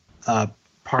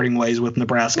parting ways with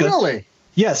Nebraska. Really?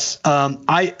 Yes. Not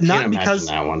because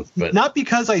that one, but. Not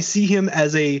because I see him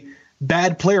as a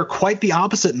bad player. Quite the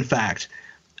opposite, in fact.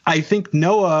 I think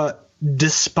Noah,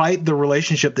 despite the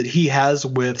relationship that he has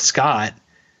with Scott,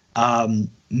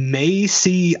 may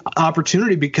see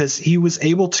opportunity because he was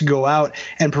able to go out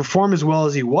and perform as well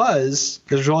as he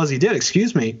did.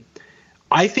 Excuse me.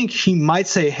 I think he might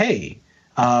say, hey,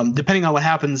 depending on what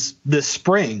happens this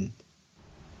spring,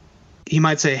 he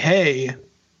might say, hey,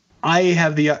 I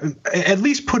have at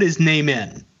least put his name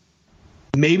in.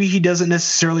 Maybe he doesn't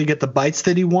necessarily get the bites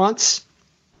that he wants,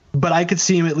 but I could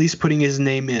see him at least putting his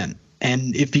name in.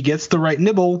 And if he gets the right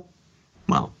nibble,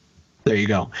 well, there you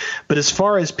go. But as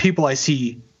far as people I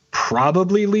see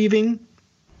probably leaving,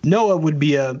 Noah would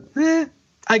be I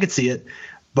could see it,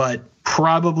 but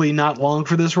probably not long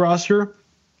for this roster.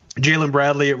 Jalen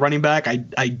Bradley at running back,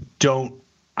 I don't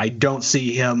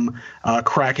see him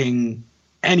cracking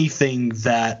anything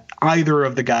that either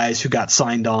of the guys who got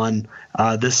signed on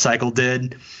this cycle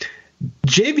did.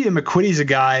 Javian McQuitty's a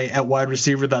guy at wide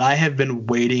receiver that I have been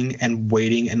waiting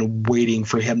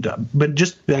for him to, but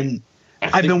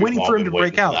I've been waiting for him to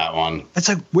break out. That one. It's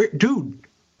like,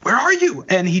 where are you?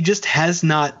 And he just has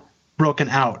not broken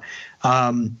out.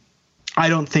 I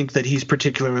don't think that he's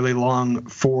particularly long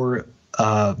for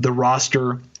the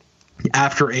roster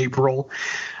after April.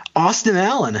 Austin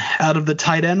Allen out of the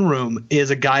tight end room is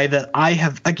a guy that I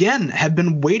have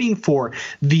been waiting for.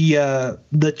 The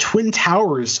twin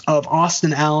towers of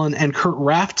Austin Allen and Kurt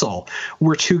Raftel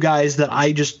were two guys that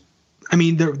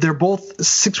they're both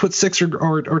 6'6"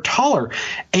 or taller.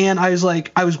 And I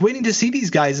was waiting to see these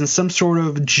guys in some sort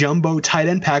of jumbo tight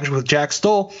end package with Jack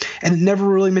Stoll, and it never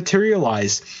really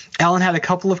materialized. Allen had a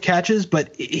couple of catches,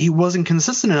 but he wasn't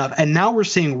consistent enough. And now we're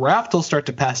seeing Raftel start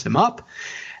to pass him up.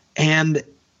 And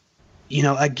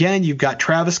again, you've got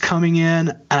Travis coming in,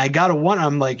 and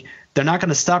I'm like, they're not going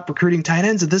to stop recruiting tight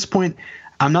ends at this point.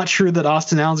 I'm not sure that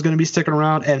Austin Allen's going to be sticking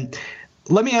around. And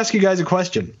let me ask you guys a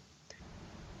question.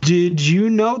 Did you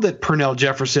know that Pernell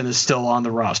Jefferson is still on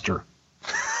the roster?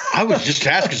 I was just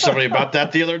asking somebody about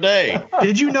that the other day.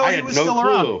 Did you know he was still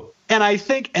around? And I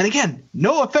think, and again,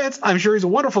 no offense, I'm sure he's a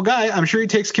wonderful guy. I'm sure he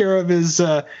takes care of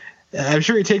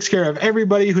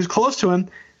everybody who's close to him.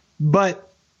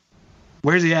 But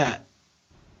where's he at?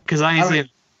 Because I ain't seeing.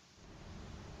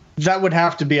 That would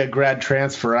have to be a grad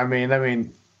transfer.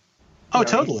 Oh,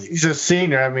 totally. He's a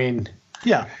senior.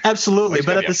 Yeah, absolutely. Well,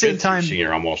 but at the same time,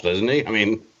 senior almost, isn't he?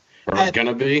 Or he's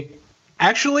gonna be.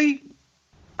 Actually,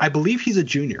 I believe he's a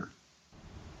junior.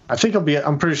 I think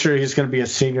I'm pretty sure he's going to be a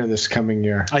senior this coming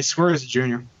year. I swear he's a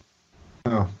junior.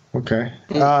 Oh, okay.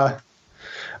 But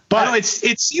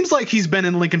it seems like he's been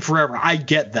in Lincoln forever. I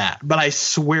get that, but I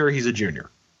swear he's a junior.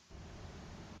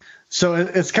 So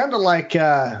it's kind of like,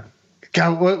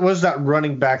 what was that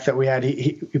running back that we had?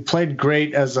 He played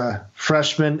great as a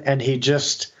freshman, and he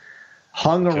just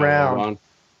hung around.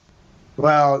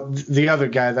 Well, the other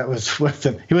guy that was with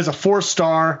him, he was a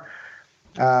 4-star.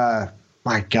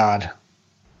 My God.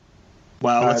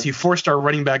 Well, let's see, 4-star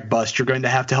running back bust. You're going to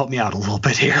have to help me out a little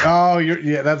bit here. Oh,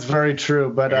 that's very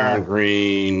true. But Aaron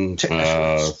Green,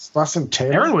 last name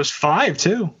Taylor. Aaron was 5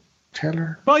 too.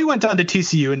 Taylor. Well, he went down to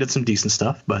TCU and did some decent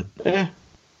stuff, but anyway,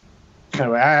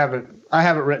 I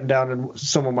have it written down in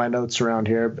some of my notes around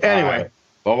here. Anyway,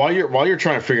 well, while you're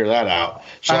trying to figure that out,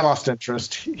 I lost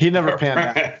interest. He never panned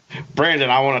out. Brandon,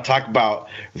 I want to talk about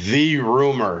the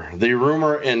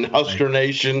rumor in Husker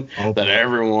Nation that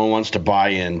everyone wants to buy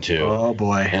into. Oh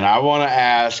boy! And I want to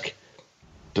ask,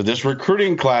 did this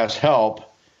recruiting class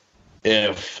help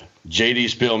if J.D.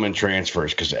 Spielman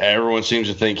transfers? Because everyone seems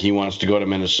to think he wants to go to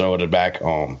Minnesota back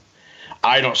home.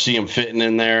 I don't see him fitting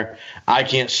in there. I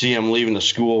can't see him leaving the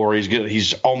school where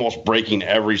he's almost breaking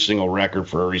every single record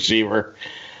for a receiver.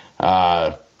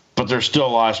 But there's still a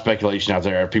lot of speculation out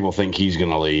there. People think he's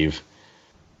going to leave.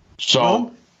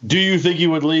 So do you think he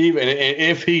would leave? And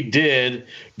if he did,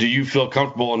 do you feel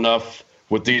comfortable enough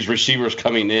with these receivers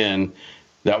coming in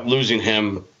that losing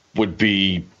him would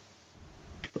be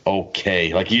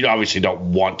okay. Like, you obviously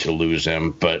don't want to lose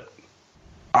him, but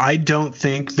I don't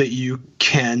think that you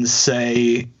can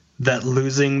say that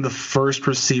losing the first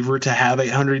receiver to have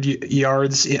 800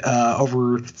 yards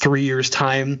over 3 years'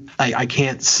 time, I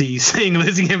can't see saying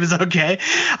losing him is okay.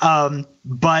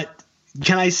 But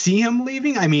can I see him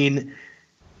leaving? I mean,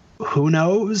 who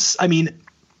knows? I mean,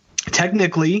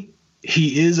 technically,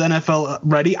 he is NFL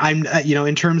ready. I'm,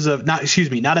 in terms of not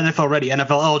NFL ready,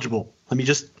 NFL eligible. Let me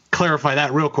just clarify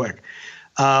that real quick.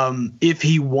 If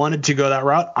he wanted to go that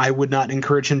route, I would not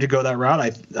encourage him to go that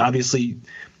route. Obviously,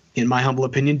 in my humble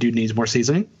opinion, dude needs more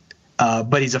seasoning.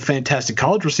 But he's a fantastic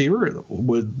college receiver.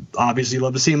 Would obviously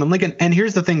love to see him in Lincoln. And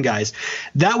here's the thing, guys.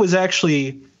 That was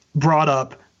actually brought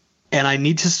up, and I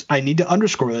need to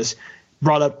underscore this,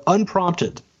 brought up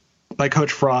unprompted by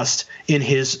Coach Frost in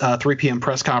his 3 p.m.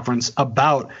 press conference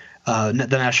about the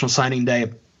National Signing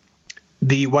Day.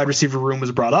 The wide receiver room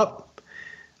was brought up.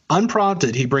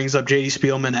 Unprompted, he brings up J.D.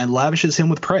 Spielman and lavishes him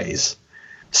with praise.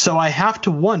 So I have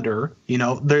to wonder,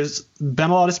 there's been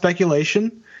a lot of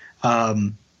speculation.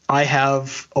 I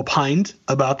have opined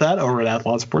about that over at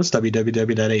Athlon Sports,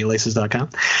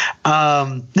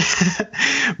 www.8laces.com.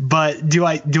 But do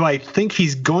I think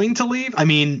he's going to leave? I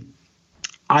mean,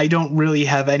 I don't really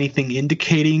have anything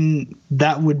indicating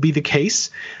that would be the case.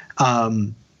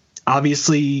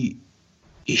 Obviously,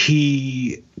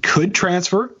 he could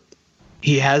transfer.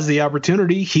 He has the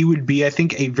opportunity. He would be, I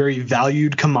think, a very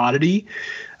valued commodity.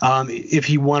 If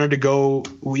he wanted to go,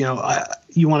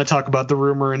 you want to talk about the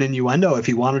rumor and innuendo. If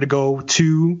he wanted to go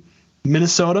to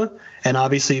Minnesota, and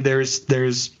obviously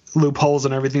there's loopholes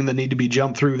and everything that need to be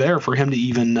jumped through there for him to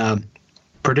even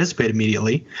participate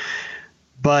immediately.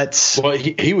 But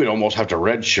he would almost have to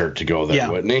redshirt to go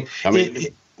there, wouldn't he? I mean,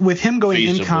 with him going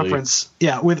feasibly. in conference,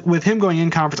 with him going in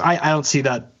conference, I don't see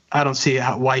that. I don't see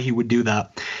why he would do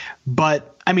that.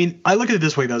 But I mean, I look at it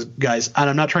this way, though, guys, and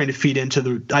I'm not trying to feed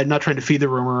the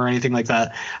rumor or anything like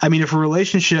that. I mean, if a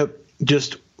relationship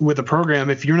just with a program,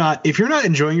 if you're not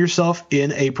enjoying yourself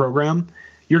in a program,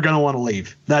 you're going to want to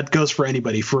leave. That goes for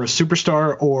anybody, for a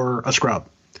superstar or a scrub.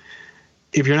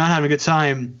 If you're not having a good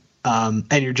time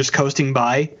and you're just coasting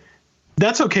by,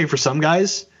 that's okay for some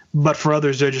guys. But for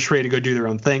others, they're just ready to go do their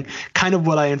own thing. Kind of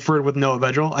what I inferred with Noah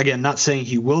Vedral. Again, not saying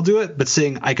he will do it, but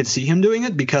saying I could see him doing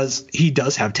it because he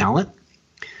does have talent.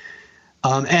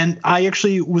 And I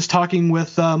actually was talking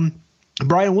with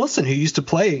Brian Wilson, who used to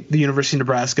play the University of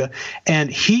Nebraska,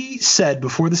 and he said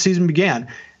before the season began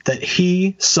that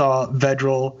he saw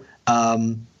Vedral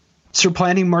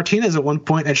supplanting Martinez at one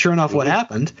point, and sure enough, what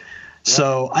happened. Yeah.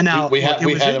 So now we had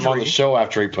him on the show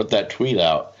after he put that tweet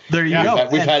out. There you go.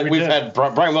 We've had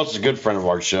Brian Wilson's a good friend of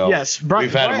our show. Yes,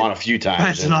 we've had him on a few times.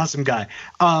 Brian's an awesome guy.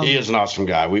 He is an awesome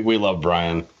guy. We love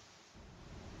Brian.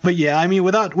 But yeah, I mean,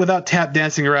 without tap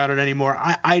dancing around it anymore,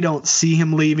 I don't see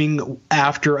him leaving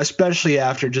especially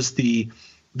after just the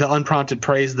unprompted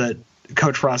praise that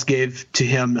Coach Frost gave to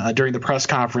him during the press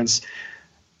conference.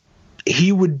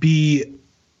 He would be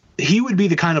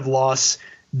the kind of loss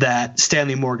that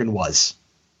Stanley Morgan was.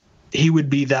 He would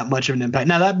be that much of an impact.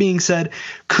 Now, that being said,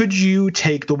 could you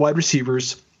take the wide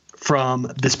receivers from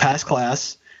this past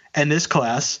class and this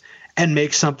class and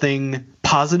make something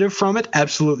positive from it?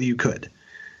 Absolutely, you could.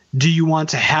 Do you want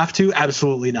to have to?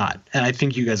 Absolutely not. And I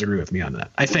think you guys agree with me on that.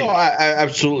 I think. No,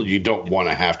 absolutely, you don't want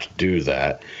to have to do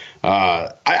that.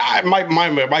 My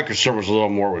concern was a little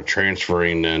more with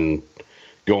transferring than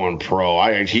going pro. I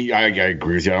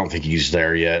agree with you. I don't think he's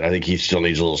there yet. I think he still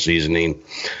needs a little seasoning.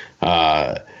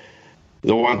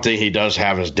 The one thing he does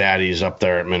have is daddy's up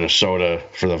there at Minnesota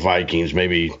for the Vikings.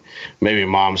 Maybe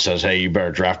mom says, "Hey, you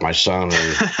better draft my son,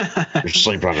 or you're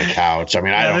sleeping on the couch." I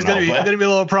mean, I don't know. There's going to be a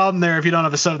little problem there if you don't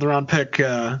have a 7th round pick.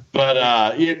 But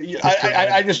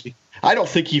I don't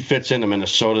think he fits into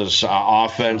Minnesota's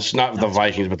offense. Not the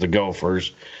Vikings, but the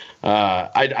Gophers.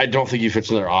 I don't think he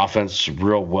fits in their offense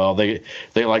real well. They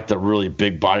like the really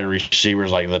big body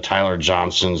receivers like the Tyler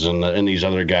Johnsons and these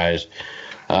other guys.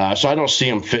 So I don't see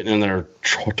him fitting in there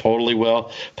totally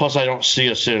well. Plus, I don't see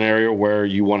a scenario where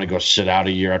you want to go sit out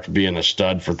a year after being a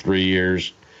stud for 3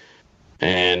 years.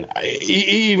 And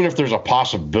even if there's a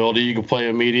possibility you can play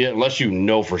immediate, unless you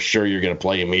know for sure you're going to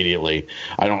play immediately,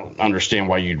 I don't understand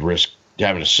why you'd risk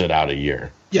having to sit out a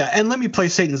year. Yeah, and let me play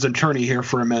Satan's attorney here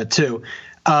for a minute too.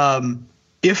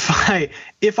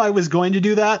 If I was going to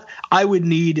do that, I would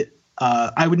need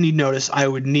notice. I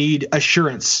would need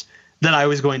assurance that I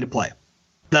was going to play,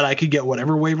 that I could get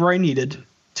whatever waiver I needed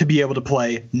to be able to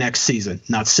play next season,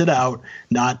 not sit out,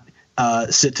 not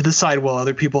sit to the side while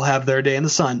other people have their day in the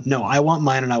sun. No, I want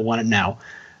mine and I want it now.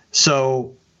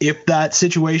 So if that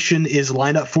situation is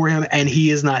lined up for him and he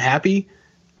is not happy,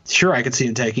 Sure, I could see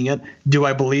him taking it. Do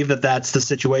I believe that that's the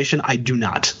situation? I do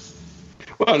not.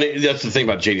 Well, and that's the thing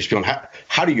about JD Spielman.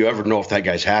 How do you ever know if that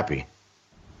guy's happy?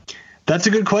 That's a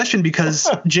good question because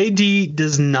JD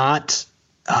does not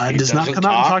come out and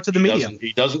talk to the media.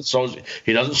 He doesn't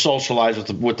socialize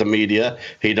with the media.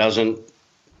 He doesn't.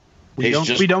 We don't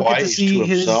get to see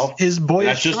his boyish.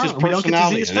 That's just his charm. We don't get to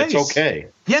see his and face. it's okay.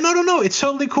 Yeah, no. It's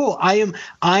totally cool. I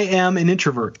am an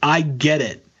introvert. I get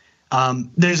it.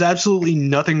 There's absolutely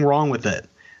nothing wrong with it.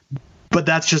 But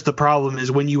that's just the problem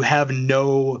is when you have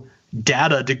no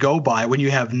data to go by, when you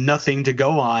have nothing to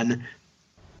go on,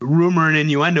 rumor and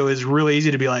innuendo is really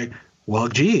easy to be like, well,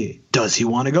 gee, does he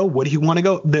want to go? Would he want to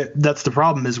go? That's the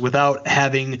problem is without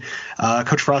having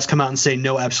Coach Frost come out and say,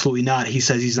 no, absolutely not. He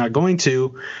says he's not going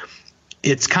to.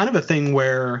 It's kind of a thing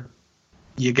where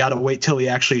you got to wait till he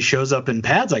actually shows up in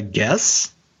pads, I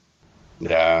guess.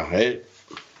 Yeah.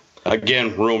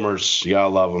 Again, rumors. You gotta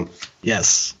love them.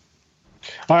 Yes.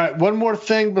 All right, one more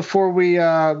thing before we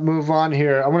move on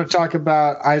here. I want to talk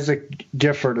about Isaac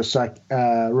Gifford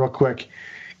real quick.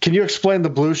 Can you explain the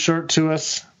blue shirt to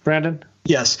us, Brandon?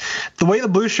 Yes. The way the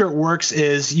blue shirt works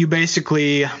is you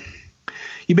basically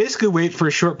wait for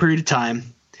a short period of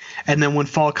time, and then when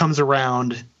fall comes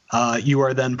around, you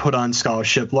are then put on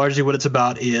scholarship. Largely what it's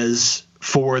about is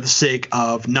for the sake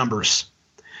of numbers,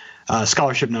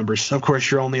 scholarship numbers. Of course,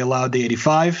 you're only allowed the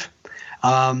 85.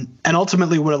 And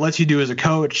ultimately what it lets you do as a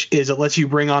coach is it lets you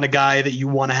bring on a guy that you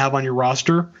want to have on your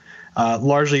roster,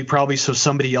 largely probably so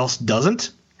somebody else doesn't,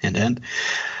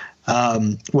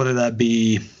 whether that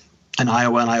be an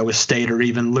Iowa and Iowa State or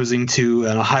even losing to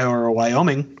an Ohio or a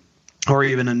Wyoming or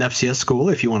even an FCS school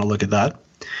if you want to look at that.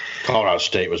 Colorado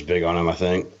State was big on him, I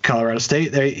think. Colorado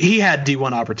State, he had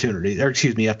D1 opportunities, or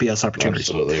excuse me, FBS opportunities.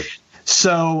 Absolutely.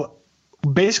 So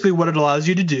basically what it allows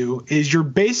you to do is you're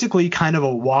basically kind of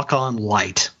a walk-on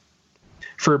light.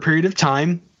 For a period of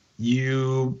time,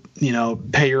 you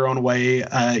pay your own way.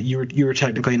 You were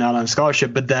technically not on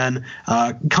scholarship, but then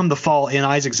come the fall, in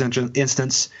Isaac's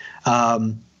instance,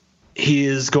 he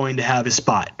is going to have his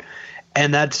spot.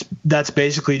 And that's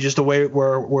basically just a way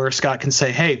where Scott can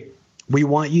say, hey, we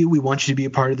want you to be a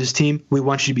part of this team. We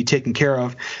want you to be taken care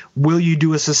of. Will you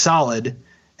do us a solid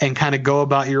and kind of go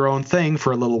about your own thing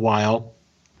for a little while,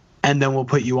 and then we'll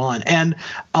put you on. And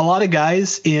a lot of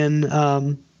guys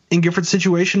in Gifford's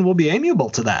situation will be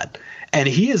amiable to that. And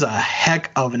he is a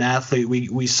heck of an athlete.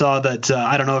 We saw that.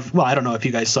 I don't know if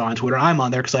you guys saw on Twitter. I'm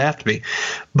on there because I have to be,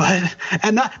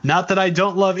 and not that I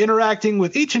don't love interacting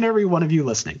with each and every one of you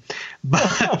listening,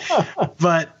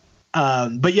 but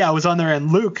yeah, I was on there,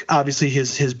 and Luke, obviously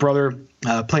his brother,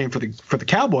 playing for the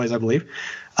Cowboys, I believe.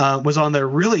 Was on there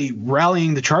really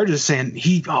rallying the charges, saying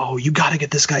you got to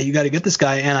get this guy,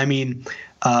 and I mean,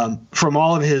 from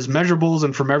all of his measurables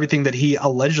and from everything that he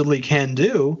allegedly can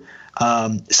do,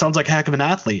 sounds like a heck of an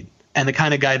athlete and the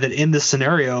kind of guy that in this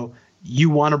scenario you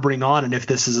want to bring on. And if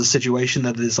this is a situation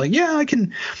that is like, yeah, I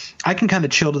can kind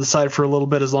of chill to the side for a little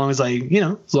bit as long as I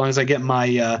get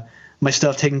my my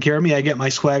stuff taken care of me, I get my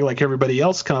swag like everybody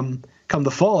else come the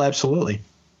fall, absolutely.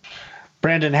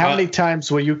 Brandon, how many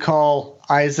times will you call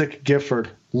Isaac Gifford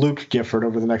Luke Gifford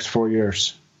over the next 4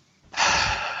 years?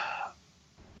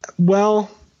 Well,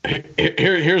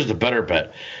 here's the better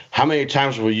bet. How many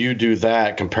times will you do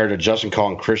that compared to Justin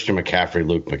calling Christian McCaffrey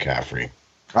Luke McCaffrey?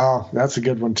 Oh, that's a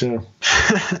good one too.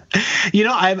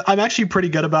 I'm actually pretty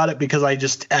good about it because I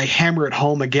hammer it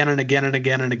home again and again and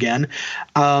again and again.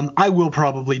 I will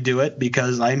probably do it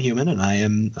because I am human and I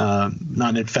am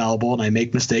not infallible and I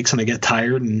make mistakes and I get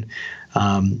tired and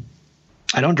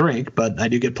I don't drink, but I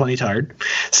do get plenty tired.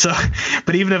 So,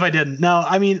 but even if I didn't, no,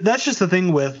 I mean that's just the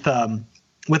thing with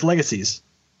legacies.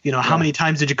 How many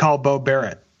times did you call Bo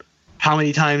Barrett? How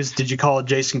many times did you call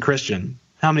Jason Christian?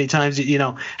 How many times did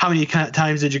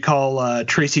you call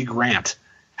Tracy Grant?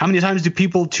 How many times do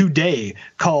people today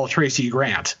call Tracy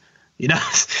Grant?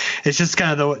 It's just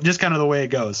kind of the way it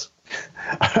goes.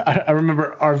 I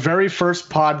remember our very first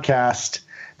podcast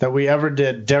that we ever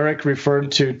did, Derek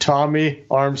referred to Tommy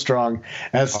Armstrong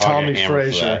as Tommy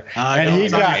Frazier. And he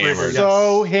got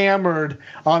so hammered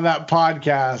on that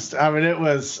podcast. I mean, it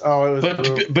was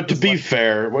But to be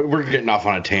fair, we're getting off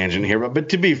on a tangent here, but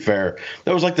to be fair,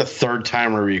 that was like the third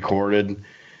time we recorded,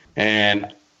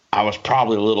 and I was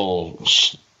probably a little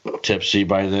tipsy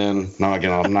by then.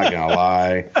 I'm not gonna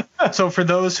lie. So for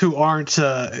those who aren't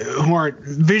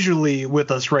visually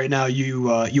with us right now, you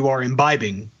are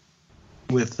imbibing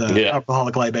with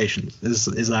alcoholic libations.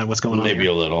 Is that what's going on? Maybe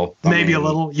here? A little. Maybe a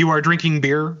little. You are drinking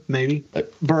beer, maybe?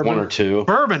 Bourbon. One or two.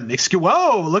 Bourbon.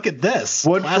 Whoa, look at this.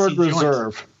 Woodford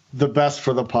Reserve, the best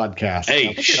for the podcast. Hey,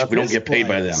 we don't get paid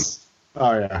by them.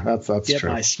 Oh yeah, that's Get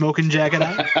true. my smoking jacket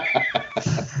out.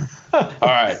 All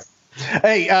right.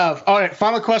 Hey, all right.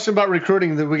 Final question about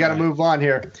recruiting. That we got to move on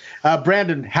here.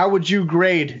 Brandon, how would you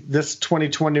grade this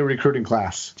 2020 recruiting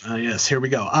class? Yes, here we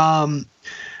go.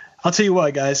 I'll tell you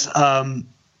what, guys.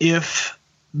 If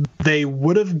they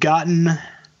would have gotten,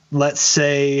 let's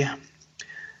say,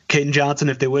 Caden Johnson,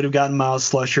 if they would have gotten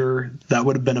Miles Slusher, that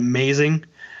would have been amazing.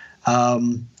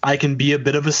 I can be a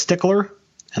bit of a stickler,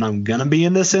 and I'm gonna be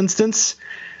in this instance.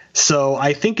 So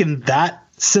I think in that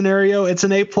scenario, it's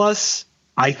an A+.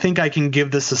 I think I can give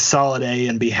this a solid A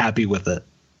and be happy with it.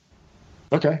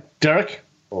 Okay. Derek?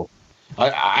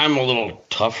 I'm a little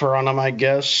tougher on them, I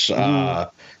guess.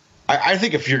 I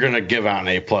think if you're going to give out an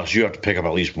A+, you have to pick up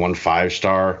at least 1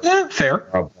 5-star. Yeah, fair.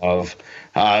 Above.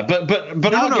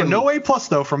 But no A+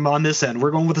 though from on this end.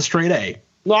 We're going with a straight A.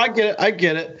 No, I get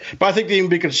it. But I think they even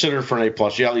be considered for an A+.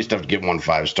 You at least have to get 1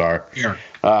 5-star. Sure.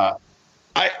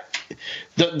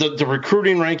 The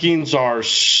recruiting rankings are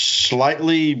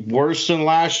slightly worse than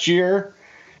last year,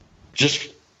 just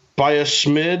by a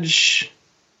smidge.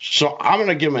 So I'm going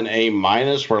to give them an A-,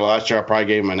 where last year I probably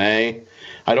gave them an A.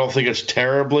 I don't think it's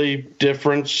terribly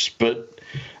different, but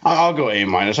I'll go A-.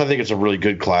 I think it's a really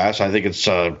good class. I think it's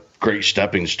a great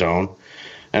stepping stone,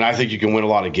 and I think you can win a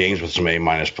lot of games with some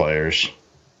A- players.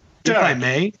 If I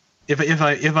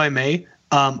may,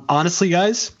 honestly,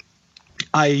 guys,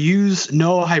 I use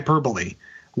no hyperbole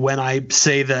when I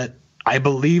say that I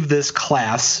believe this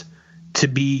class to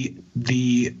be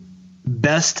the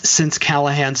best since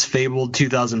Callahan's fabled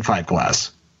 2005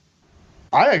 class.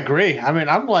 I agree. I mean,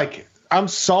 I'm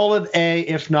solid A,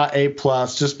 if not A+,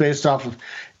 just based off of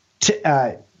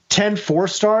 10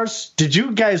 4-stars. Did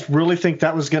you guys really think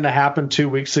that was going to happen 2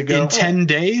 weeks ago? In 10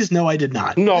 days? No, I did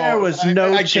not. No, there was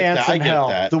no chance in hell.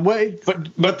 That. The way,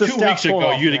 but the 2 weeks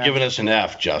ago, you'd have given us an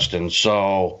F, Justin.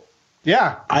 So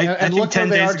yeah, I think 10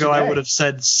 days ago I would have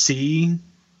said C-.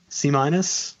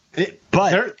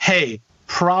 But hey,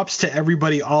 props to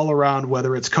everybody all around,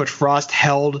 whether it's Coach Frost,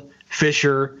 Held,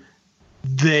 Fisher.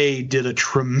 They did a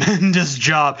tremendous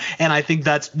job, and I think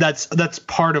that's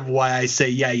part of why I say,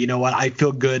 yeah, you know what, I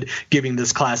feel good giving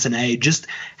this class an A. Just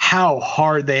how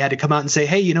hard they had to come out and say,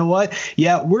 hey, you know what,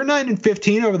 yeah, we're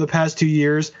 9-15 over the past 2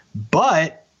 years,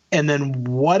 but, and then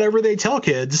whatever they tell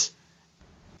kids,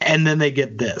 and then they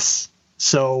get this.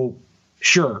 So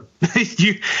sure,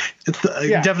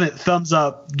 definite thumbs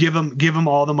up. Give them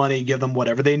all the money, give them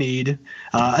whatever they need.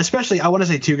 Especially, I want to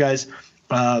say too, guys.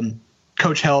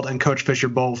 Coach Held and Coach Fisher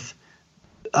both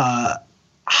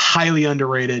highly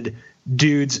underrated.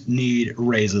 Dudes need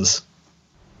raises.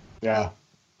 Yeah.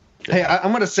 Hey,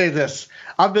 I'm going to say this.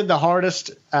 I've been the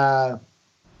hardest.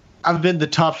 I've been the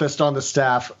toughest on the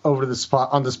staff on this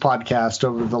podcast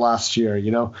over the last year.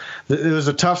 You know, it was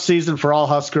a tough season for all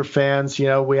Husker fans. You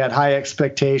know, we had high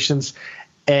expectations,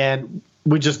 and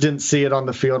we just didn't see it on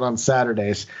the field on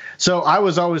Saturdays. So I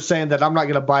was always saying that I'm not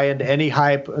going to buy into any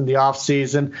hype in the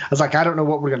offseason. I was like, I don't know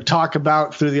what we're going to talk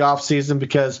about through the offseason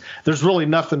because there's really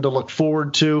nothing to look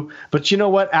forward to. But you know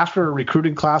what? After a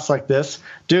recruiting class like this,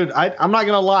 dude, I'm not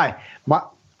going to lie.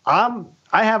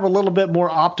 I have a little bit more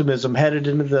optimism headed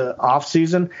into the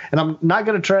offseason, and I'm not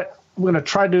going to try. I'm going to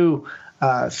try to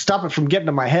stop it from getting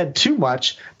to my head too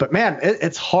much. But man,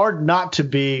 it's hard not to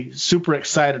be super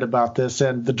excited about this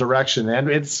and the direction.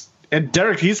 And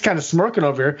Derek, he's kind of smirking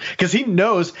over here because he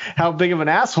knows how big of an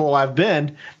asshole I've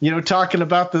been, you know, talking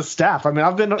about this staff. I mean,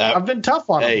 I've been tough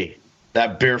on him. Hey,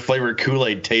 that beer flavored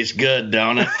Kool-Aid tastes good,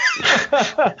 don't it?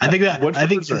 I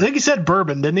think he said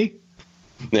bourbon, didn't he?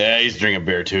 Yeah, he's drinking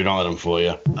beer too. Don't let him fool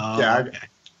you. Yeah, okay.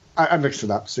 I mixed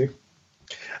it up. See.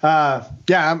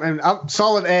 I'm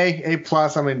solid A+.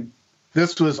 I mean,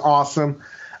 this was awesome.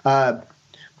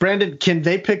 Brandon, can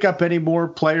they pick up any more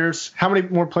players? How many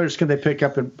more players can they pick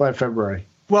up by February?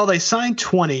 Well, they signed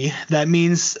 20. That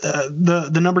means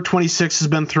the number 26 has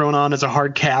been thrown on as a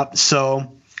hard cap.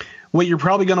 So what you're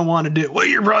probably going to want to do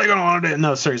 –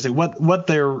 no, seriously, what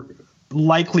they're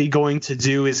likely going to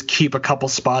do is keep a couple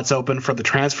spots open for the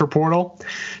transfer portal.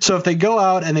 So if they go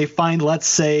out and they find, let's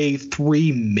say,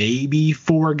 3, maybe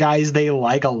 4 guys they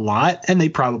like a lot, and they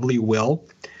probably will,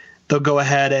 they'll go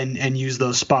ahead and use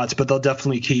those spots, but they'll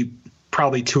definitely keep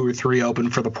probably 2 or 3 open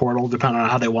for the portal, depending on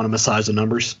how they want to massage the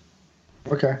numbers.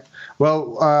 Okay.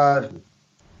 Well,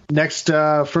 next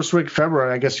first week of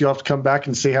February, I guess you'll have to come back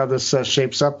and see how this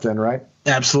shapes up then, right?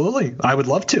 Absolutely. I would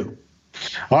love to.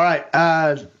 All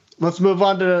right. Let's move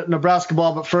on to Nebraska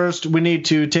ball, but first we need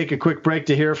to take a quick break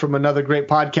to hear from another great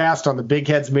podcast on the Big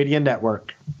Heads Media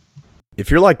Network.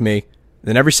 If you're like me,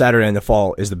 then every Saturday in the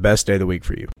fall is the best day of the week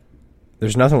for you.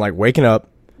 There's nothing like waking up,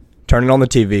 turning on the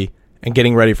TV, and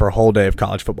getting ready for a whole day of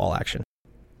college football action.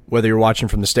 Whether you're watching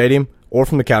from the stadium or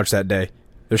from the couch that day,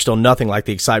 there's still nothing like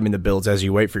the excitement that builds as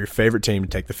you wait for your favorite team to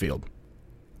take the field.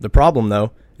 The problem,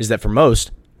 though, is that for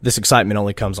most, this excitement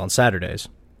only comes on Saturdays.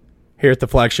 Here at the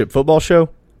Flagship Football Show,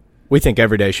 we think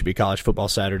every day should be College Football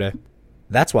Saturday.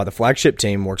 That's why the Flagship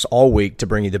team works all week to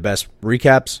bring you the best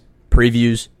recaps,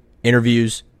 previews,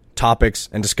 interviews, topics,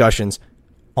 and discussions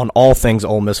on all things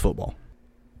Ole Miss football.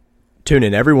 Tune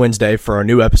in every Wednesday for our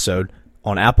new episode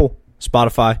on Apple,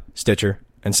 Spotify, Stitcher,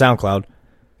 and SoundCloud,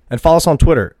 and follow us on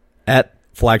Twitter at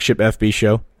Flagship FB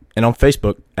Show and on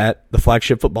Facebook at The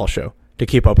Flagship Football Show to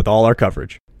keep up with all our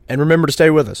coverage. And remember to stay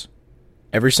with us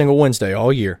every single Wednesday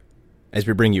all year as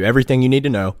we bring you everything you need to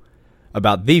know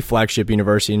about the Flagship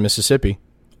University in Mississippi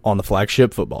on the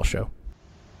Flagship Football Show.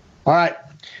 All right,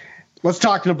 let's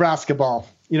talk Nebraska ball.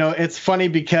 You know, it's funny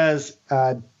because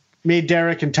me,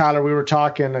 Derek, and Tyler, we were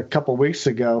talking a couple weeks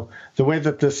ago, the way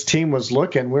that this team was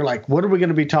looking, we're like, what are we going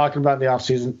to be talking about in the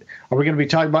offseason? Are we going to be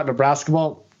talking about Nebraska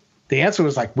ball? The answer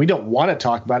was we don't want to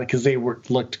talk about it because they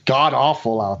looked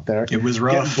god-awful out there. It was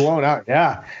rough. Getting blown out.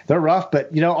 Yeah, they're rough.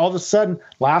 But, all of a sudden,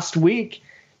 last week,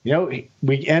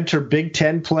 we enter Big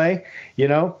Ten play. They're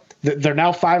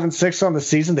now 5-6 on the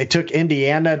season. They took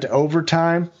Indiana to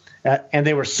overtime, and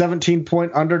they were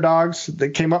 17-point underdogs. They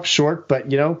came up short, but,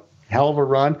 hell of a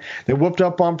run. They whooped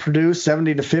up on Purdue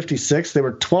 70-56. They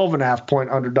were 12.5-point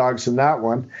underdogs in that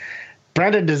one.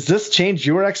 Brandon, does this change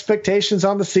your expectations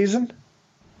on the season?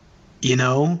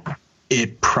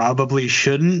 It probably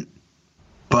shouldn't,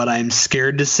 but I'm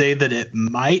scared to say that it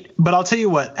might. But I'll tell you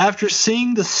what, after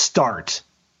seeing the start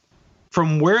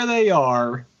from where they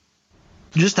are,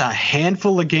 just a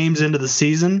handful of games into the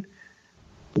season,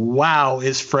 wow,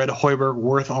 is Fred Hoiberg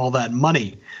worth all that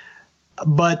money?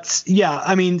 But,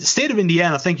 yeah, State of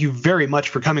Indiana, thank you very much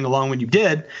for coming along when you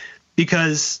did,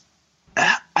 because,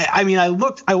 I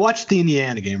watched the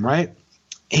Indiana game, right?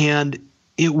 And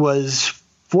it was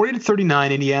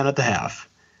 40-39 Indiana at the half.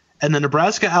 And then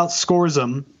Nebraska outscores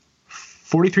them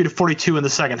 43-42 in the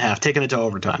second half, taking it to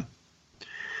overtime.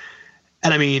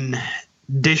 And,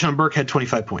 Deshaun Burke had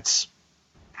 25 points.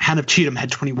 Hannah Cheatham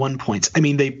had 21 points.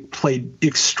 They played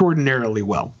extraordinarily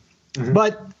well. Mm-hmm.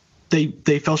 But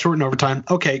they fell short in overtime.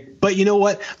 Okay, but you know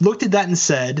what? Looked at that and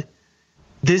said,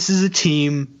 this is a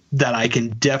team that I can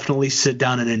definitely sit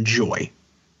down and enjoy.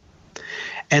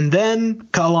 And then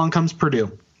along comes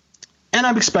Purdue. And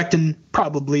I'm expecting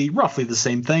probably roughly the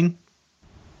same thing.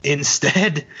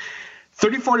 Instead,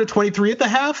 34-23 at the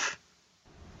half.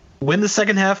 Win the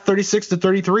second half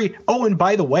 36-33. Oh, and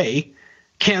by the way,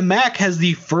 Cam Mack has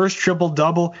the first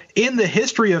triple-double in the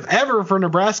history of ever for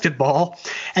Nebraska ball.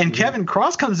 And Kevin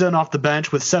Cross comes in off the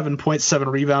bench with 7 points, 7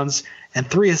 rebounds, and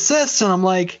 3 assists. And I'm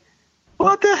like,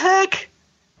 what the heck?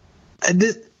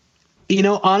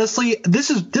 Honestly, this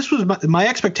was my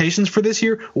expectations for this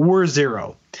year were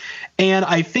 0. And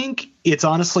I think it's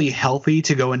honestly healthy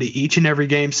to go into each and every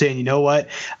game saying, you know what,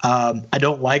 I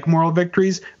don't like moral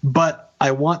victories, but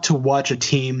I want to watch a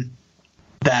team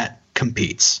that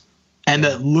competes and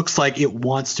that looks like it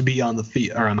wants to be on the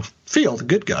field.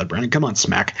 Good God, Brandon, come on,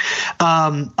 smack,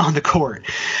 on the court.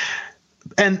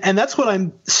 And that's what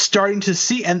I'm starting to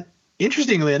see. And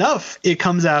interestingly enough, it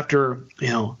comes after,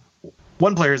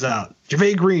 one player's out.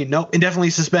 Javay Green, indefinitely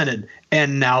suspended.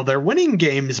 And now they're winning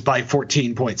games by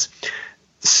 14 points.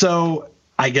 So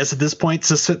I guess at this point,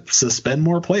 suspend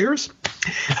more players.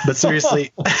 But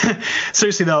seriously,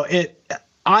 though,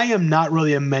 I am not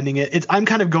really amending it. I'm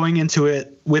kind of going into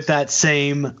it with that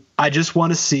same, I just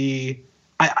want to see.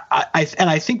 I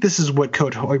think this is what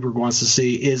Coach Hoiberg wants to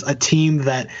see, is a team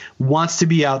that wants to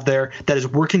be out there, that is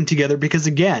working together, because,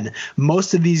 again,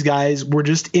 most of these guys were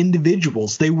just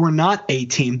individuals. They were not a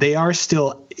team. They are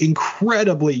still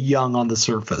incredibly young on the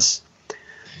surface.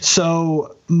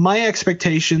 So my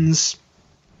expectations,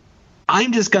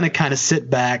 I'm just going to kind of sit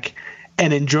back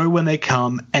and enjoy when they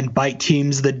come and bite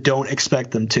teams that don't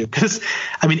expect them to. Because,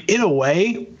 in a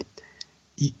way,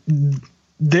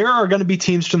 there are going to be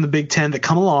teams from the Big Ten that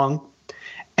come along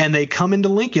and they come into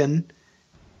Lincoln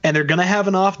and they're going to have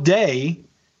an off day,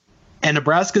 and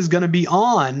Nebraska is going to be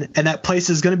on, and that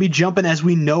place is going to be jumping as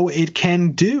we know it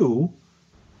can do.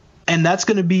 And that's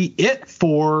going to be it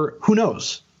for who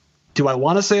knows. Do I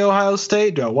want to say Ohio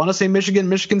State? Do I want to say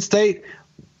Michigan State?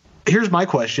 Here's my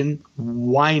question.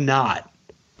 Why not?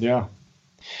 Yeah.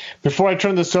 Before I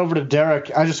turn this over to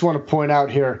Derek, I just want to point out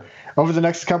here, over the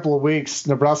next couple of weeks,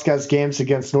 Nebraska has games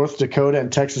against North Dakota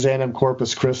and Texas A&M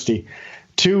Corpus Christi.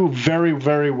 2 very,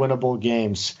 very winnable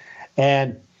games.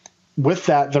 And with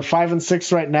that, they're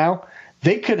 5-6 right now.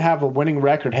 they could have a winning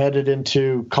record headed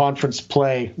into conference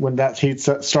play when that heat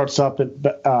starts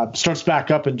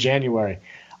back up in January.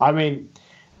 I mean,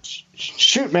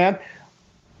 shoot, man.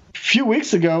 A few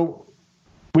weeks ago,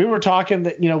 we were talking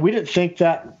that, we didn't think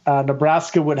that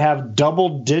Nebraska would have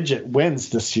double-digit wins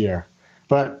this year,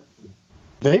 but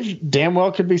they damn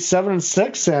well could be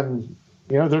 7-6, and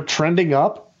they're trending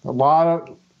up.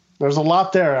 There's a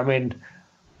lot there. I mean,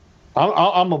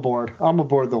 I'm aboard. I'm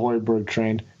aboard the Hoiberg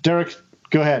train. Derek,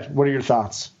 go ahead. What are your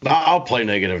thoughts? I'll play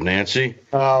negative, Nancy.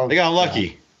 They got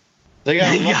lucky. They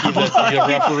got lucky that the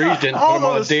referees didn't put them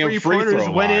on the damn free throw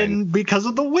line. Went in because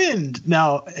of the wind.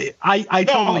 Now, I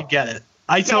totally get it.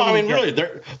 Really,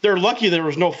 they're lucky there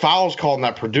was no fouls called in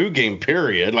that Purdue game,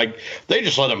 period. Like, they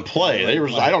just let them play.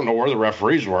 I don't know where the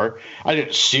referees were. I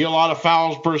didn't see a lot of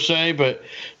fouls per se, but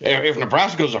if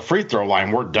Nebraska goes to free throw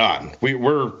line, we're done.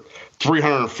 We're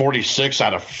 346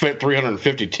 out of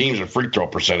 350 teams in free throw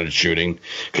percentage shooting,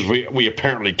 because we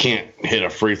apparently can't hit a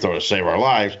free throw to save our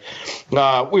lives. We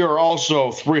are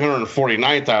also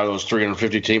 349th out of those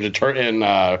 350 teams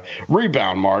in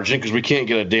rebound margin, because we can't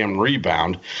get a damn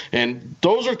rebound. And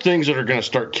those are things that are going to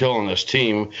start killing this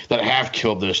team, that have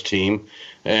killed this team.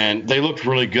 And they looked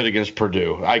really good against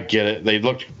Purdue. I get it. They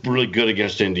looked really good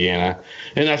against Indiana,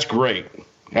 and that's great.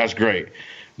 That's great.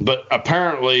 But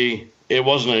apparently it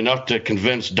wasn't enough to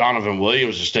convince Donovan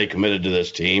Williams to stay committed to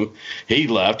this team. He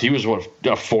left. He was a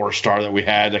 4-star that we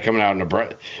had coming out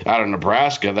of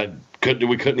Nebraska that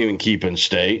we couldn't even keep in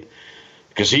state,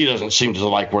 because he doesn't seem to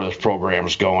like where this program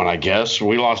is going, I guess.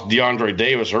 We lost DeAndre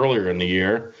Davis earlier in the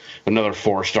year, another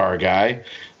 4-star guy.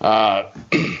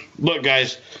 Look,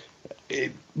 guys,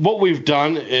 what we've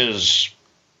done is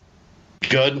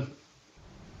good,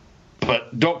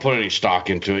 but don't put any stock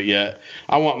into it yet.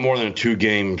 I want more than a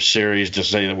 2-game series to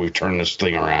say that we've turned this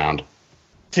thing around.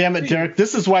 Damn it, Derek.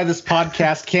 This is why this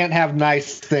podcast can't have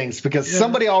nice things, because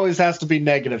somebody always has to be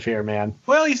negative here, man.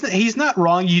 Well, he's not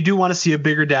wrong. You do want to see a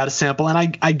bigger data sample,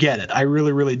 and I get it. I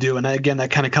really, really do. And again, that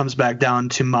kind of comes back down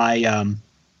to my,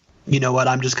 you know what,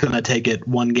 I'm just going to take it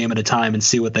one game at a time and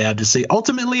see what they have to say.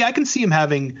 Ultimately, I can see him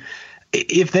having –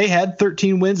 if they had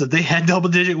 13 wins, if they had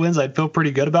double-digit wins, I'd feel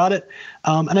pretty good about it.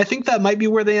 And I think that might be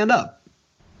where they end up.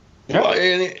 Well,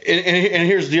 and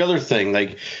here's the other thing.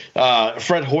 Like,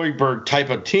 Fred Hoiberg type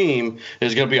of team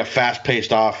is going to be a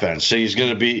fast-paced offense. So he's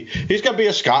going to be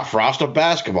a Scott Frost of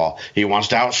basketball. He wants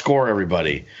to outscore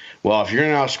everybody. Well, if you're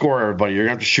going to outscore everybody, you're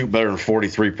going to have to shoot better than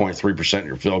 43.3%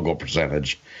 your field goal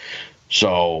percentage.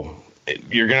 So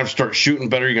you're going to have to start shooting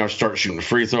better. You're going to start shooting the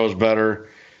free throws better.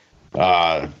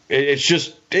 It's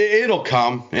just it'll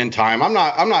come in time. I'm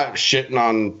not shitting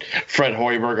on Fred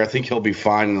Hoiberg. I think he'll be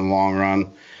fine in the long run.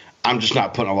 I'm just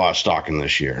not putting a lot of stock in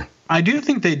this year. I do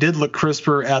think they did look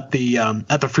crisper at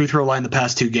the free throw line the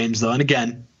past 2 games, though. And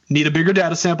again, need a bigger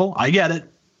data sample. I get it.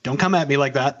 Don't come at me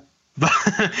like that.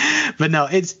 But no,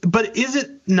 but is it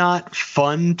not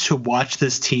fun to watch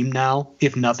this team now,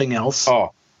 if nothing else?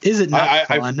 Oh. Is it not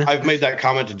fun? I've made that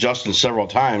comment to Justin several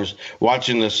times.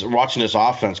 Watching this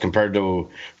offense compared to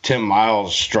Tim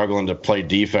Miles struggling to play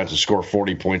defense and score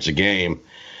 40 points a game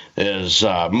is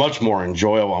much more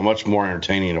enjoyable and much more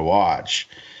entertaining to watch.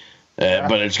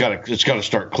 But it's got to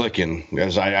start clicking,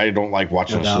 because I don't like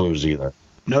watching us lose either.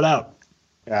 No doubt.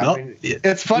 Yeah, well, I mean,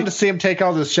 it's fun to see them take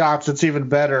all those shots. It's even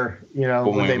better,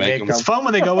 when they make them. It's fun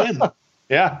when they go in.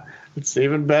 Yeah, it's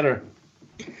even better.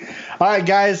 All right,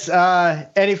 guys.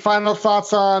 Any final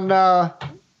thoughts on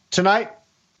tonight,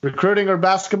 recruiting or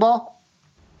basketball?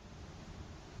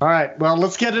 All right. Well,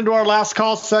 let's get into our last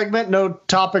call segment. No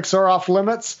topics are off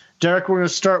limits. Derek, we're going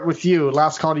to start with you.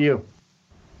 Last call to you.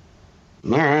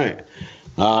 All right.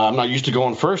 I'm not used to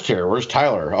going first here. Where's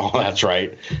Tyler? Oh, that's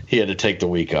right. He had to take the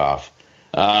week off.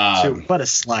 What a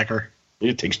slacker.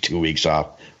 He takes 2 weeks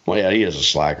off. Well, yeah, he is a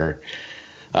slacker.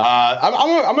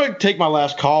 I'm going to take my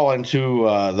last call into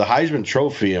the Heisman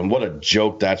Trophy and what a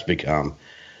joke that's become.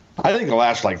 I think the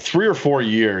last 3 or 4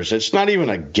 years, it's not even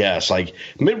a guess. Like,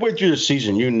 midway through the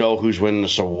season, who's winning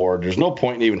this award. There's no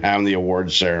point in even having the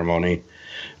award ceremony.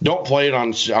 Don't play it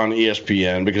on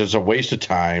ESPN, because it's a waste of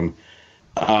time.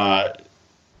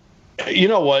 You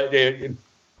know what?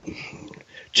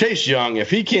 Chase Young, if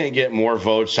he can't get more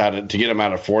votes to get him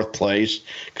out of 4th place,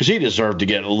 because he deserved to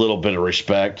get a little bit of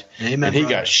respect, Amen, and he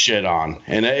got shit on,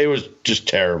 and it was just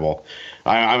terrible.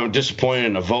 I'm disappointed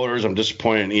in the voters. I'm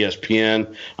disappointed in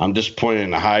ESPN. I'm disappointed in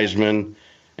the Heisman,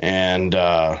 and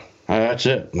that's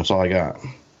it. That's all I got.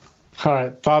 All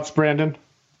right, thoughts, Brandon?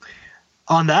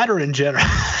 On that or in general?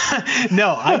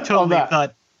 No, I totally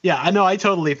thought. Yeah, I know. I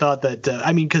totally thought that.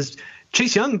 Because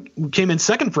Chase Young came in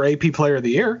 2nd for AP Player of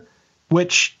the Year,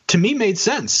 which to me made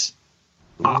sense.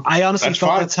 I honestly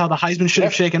thought that's how the Heisman should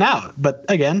have shaken out. But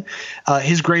again,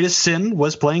 his greatest sin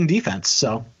was playing defense.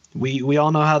 So we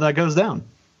all know how that goes down.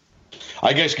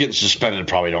 I guess getting suspended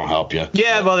probably don't help you.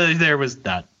 Yeah, well, there was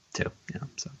that too.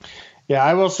 Yeah,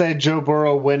 I will say Joe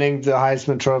Burrow winning the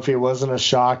Heisman Trophy wasn't a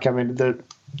shock. I mean,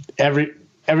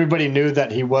 everybody knew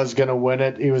that he was going to win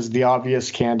it. He was the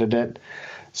obvious candidate.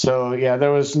 So, yeah,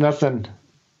 there was nothing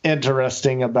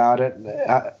interesting about it.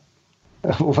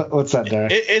 What's that,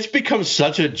 Derek? It's become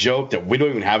such a joke that we don't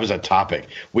even have as a topic.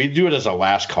 We do it as a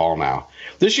last call now.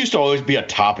 This used to always be a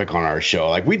topic on our show.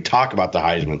 Like, we'd talk about the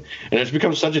Heisman, and it's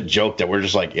become such a joke that we're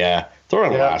just like, yeah, throw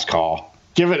in a last call.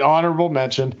 Give it honorable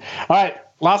mention. All right,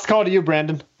 last call to you,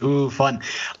 Brandon. Ooh, fun.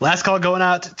 Last call going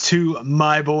out to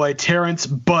my boy Terrence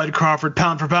Bud Crawford,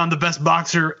 pound for pound, the best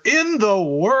boxer in the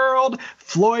world.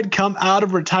 Floyd, come out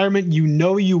of retirement. You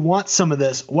know you want some of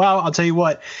this. Wow, I'll tell you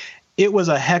what. It was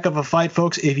a heck of a fight,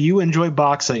 folks. If you enjoy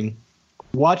boxing,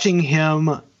 watching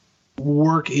him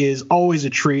work is always a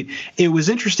treat. It was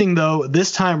interesting, though,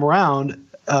 this time around.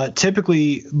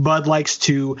 Typically, Bud likes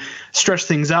to stretch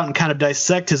things out and kind of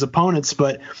dissect his opponents,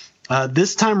 but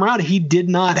this time around, he did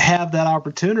not have that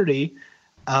opportunity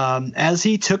as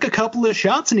he took a couple of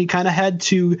shots and he kind of had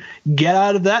to get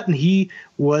out of that. And he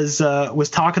was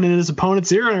talking in his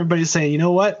opponent's ear, and everybody's saying, you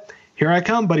know what? Here I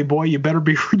come, buddy boy. You better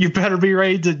be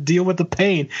ready to deal with the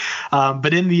pain.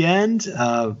 But in the end,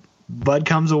 Bud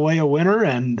comes away a winner,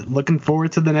 and looking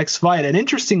forward to the next fight. And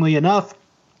interestingly enough,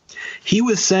 he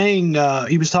was saying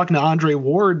he was talking to Andre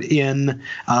Ward in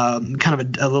kind of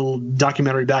a little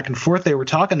documentary back and forth. They were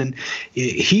talking, and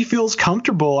he feels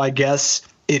comfortable, I guess,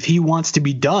 if he wants to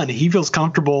be done. He feels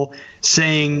comfortable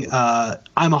saying,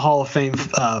 "I'm a Hall of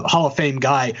Fame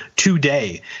guy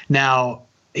today." Now,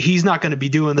 he's not going to be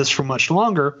doing this for much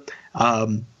longer,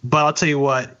 but I'll tell you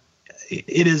what.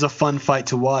 It is a fun fight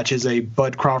to watch, is a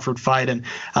Bud Crawford fight. And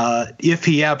if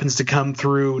he happens to come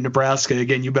through Nebraska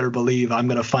again, you better believe I'm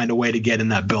going to find a way to get in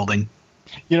that building.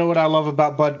 You know what I love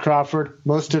about Bud Crawford?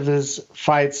 Most of his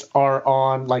fights are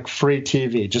on like free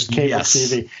TV, just cable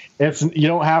TV. You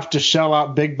don't have to shell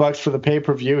out big bucks for the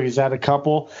pay-per-view. He's had a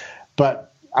couple.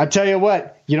 But I tell you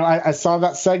what, I saw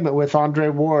that segment with Andre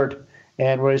Ward,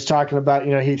 and where he's talking about,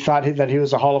 he thought that he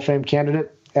was a Hall of Fame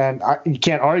candidate. And you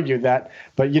can't argue that.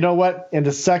 But you know what? In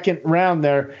the second round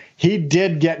there, he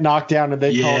did get knocked down, and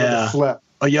they called it a slip.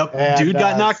 Oh, yep. And, dude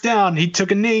got knocked down. He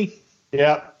took a knee.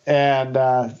 Yep. And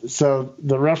so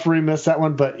the referee missed that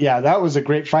one. But, yeah, that was a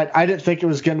great fight. I didn't think it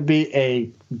was going to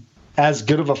be as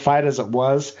good of a fight as it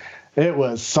was. It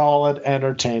was solid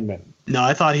entertainment. No,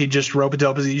 I thought he'd just rope it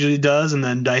up as he usually does and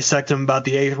then dissect him about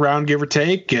the 8th round, give or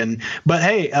take. But,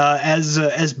 hey,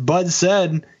 as Bud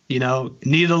said,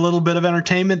 need a little bit of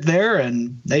entertainment there,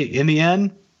 and hey, in the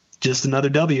end, just another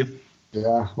W.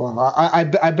 Yeah, well, I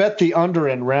bet the under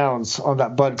in rounds on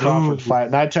that Bud Crawford fight,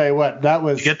 and I tell you what, that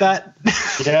was. You get that?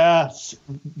 Yes,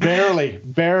 barely.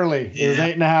 It was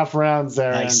 8.5 rounds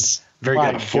there. Nice, and very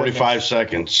good. 45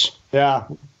 seconds. Yeah,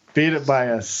 beat it by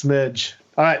a smidge.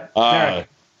 All right, Derek.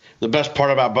 The best part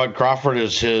about Bud Crawford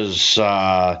is his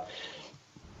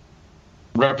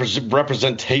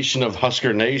representation of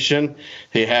Husker Nation.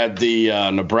 He had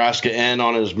the Nebraska N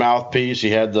on his mouthpiece. He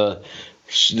had the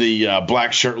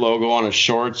black shirt logo on his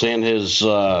shorts and his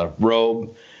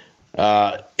robe.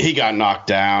 He got knocked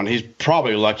down. He's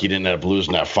probably lucky he didn't end up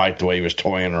losing that fight the way he was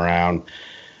toying around.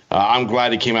 I'm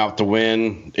glad he came out to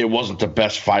win. It wasn't the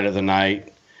best fight of the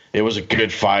night. It was a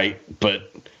good fight,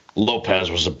 but Lopez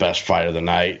was the best fight of the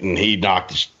night, and he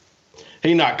knocked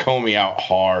Comey out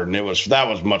hard, and that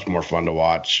was much more fun to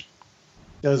watch.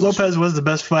 Lopez was the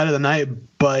best fight of the night,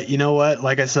 but you know what?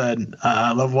 Like I said,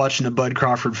 I love watching a Bud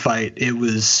Crawford fight. It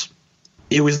was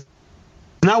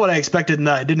not what I expected, and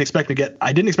I didn't expect to get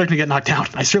knocked down.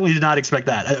 I certainly did not expect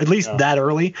that, at least that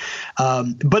early.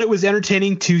 But it was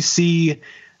entertaining to see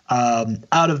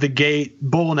out of the gate,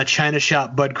 bull in a China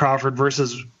shop Bud Crawford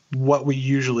versus what we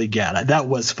usually get. That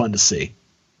was fun to see.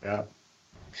 Yeah.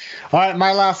 All right,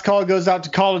 my last call goes out to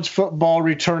college football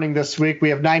returning this week. We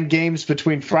have 9 games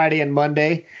between Friday and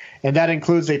Monday, and that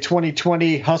includes a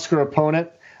 2020 Husker opponent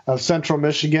of Central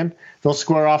Michigan. They'll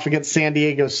square off against San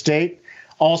Diego State.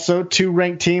 Also, 2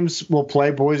 ranked teams will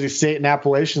play, Boise State and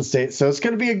Appalachian State. So it's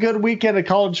going to be a good weekend of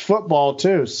college football,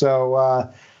 too. So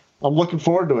I'm looking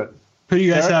forward to it. Who do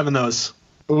you guys have in those?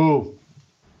 Ooh.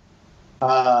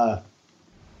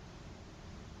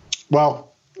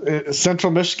 Well,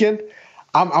 Central Michigan.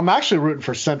 I'm actually rooting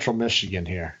for Central Michigan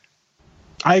here.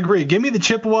 I agree. Give me the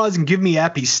Chippewas and give me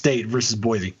Appy State versus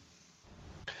Boise.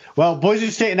 Well, Boise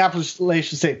State and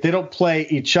Appalachian State, they don't play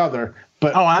each other.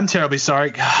 But I'm terribly sorry.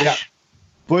 Gosh. Yeah.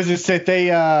 Boise State, they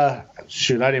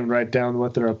shoot, I didn't even write down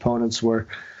what their opponents were.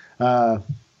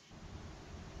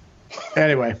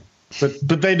 Anyway,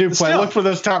 but they do play. Still, look for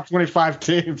those top 25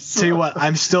 teams. Tell you what,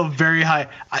 I'm still very high.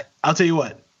 I'll tell you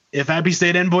what, if Appy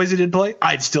State and Boise did play,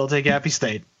 I'd still take Appy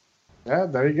State. Yeah,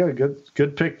 there you go.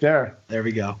 Good pick there. There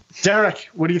we go.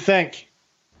 Derek, what do you think?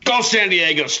 Go San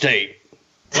Diego State.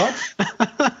 What?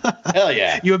 Hell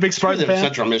yeah. You a big Spartan fan?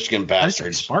 Central Michigan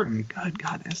bastards. Spartan.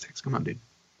 God, Aztecs. Come on, dude.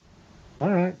 All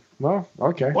right. Well,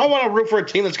 okay. Well, I want to root for a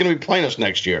team that's going to be playing us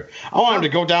next year. I want them to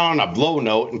go down on a low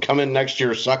note and come in next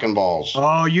year sucking balls.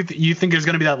 Oh, you think there's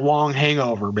going to be that long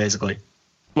hangover, basically?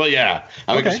 Well, yeah.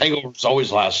 I mean, because hangovers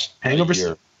always last a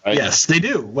year. Right? Yes, they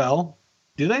do. Well,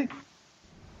 do they?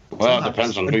 Well, it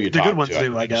depends on who you talk to. The good ones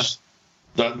do, I guess.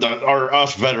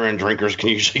 Us veteran drinkers can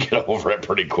usually get over it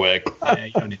pretty quick. Yeah,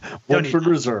 you don't need Woodford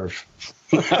Reserve.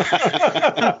 I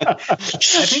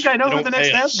think I know who the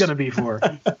next ad's going to be for.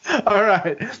 All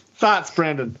right. Thoughts,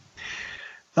 Brandon?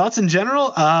 Thoughts in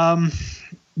general?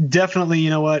 Definitely, you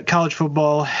know what? College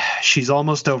football, she's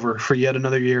almost over for yet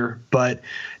another year. But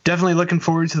definitely looking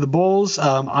forward to the bowls.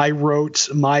 I wrote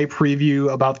my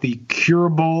preview about the Cure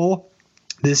Bowl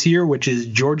this year, which is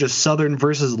Georgia Southern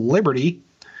versus Liberty.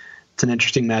 It's an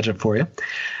interesting matchup for you.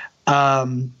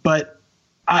 But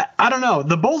I don't know.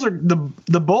 The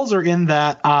bowls are in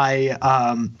that I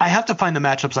have to find the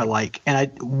matchups I like, and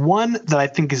one that I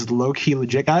think is low key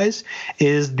legit, guys,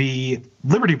 is the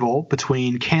Liberty Bowl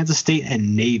between Kansas State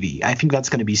and Navy. I think that's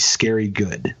going to be scary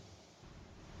good.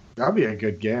 That'll be a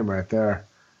good game right there.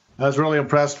 I was really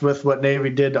impressed with what Navy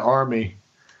did to Army.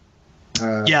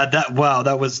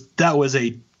 That was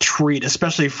a treat,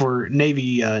 especially for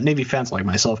Navy fans like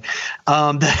myself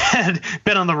that had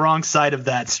been on the wrong side of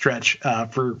that stretch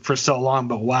for so long.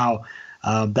 But wow,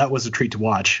 that was a treat to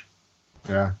watch.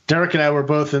 Yeah, Derek and I were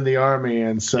both in the Army,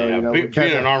 and so being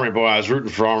an Army boy, I was rooting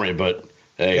for Army, but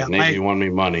hey, Navy won me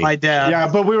money. My dad. Yeah,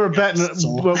 but we were betting.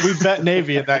 But we bet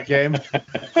Navy in that game.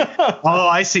 Oh,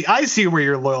 I see where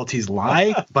your loyalties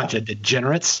lie. Bunch of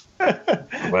degenerates.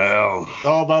 Well,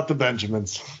 all about the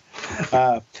Benjamins.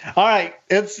 All right,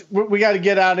 we got to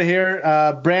get out of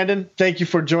here. Brandon, thank you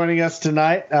for joining us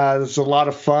tonight. This is a lot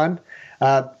of fun.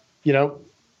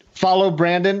 Follow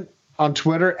Brandon on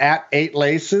Twitter at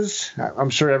 8Laces. I'm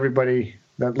sure everybody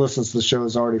that listens to the show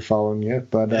is already following you,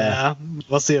 but yeah,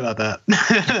 we'll see about that.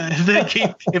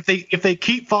 if they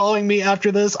keep following me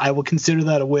after this, I will consider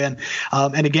that a win.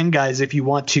 And again, guys, if you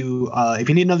want to, if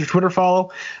you need another Twitter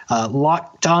follow,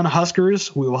 Locked On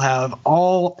Huskers, we will have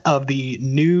all of the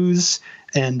news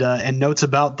and notes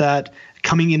about that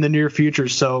coming in the near future.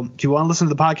 So if you want to listen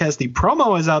to the podcast, the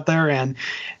promo is out there, and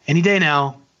any day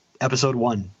now, episode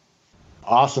 1.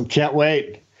 Awesome, can't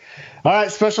wait. All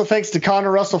right, special thanks to Connor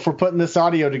Russell for putting this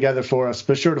audio together for us.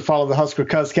 Be sure to follow the Husker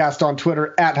Cuzcast on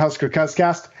Twitter at Husker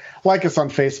Cuzcast. Like us on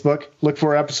Facebook. Look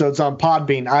for episodes on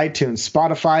Podbean, iTunes,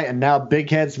 Spotify, and now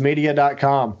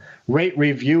BigHeadsMedia.com. Rate,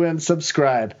 review, and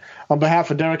subscribe. On behalf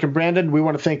of Derek and Brandon, we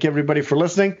want to thank everybody for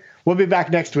listening. We'll be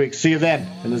back next week. See you then.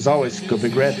 And as always, go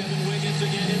Big Red.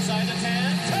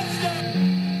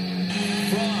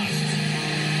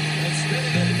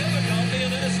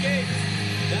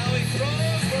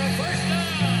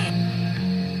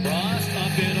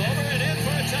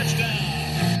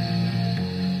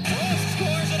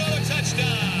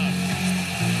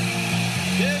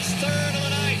 His third.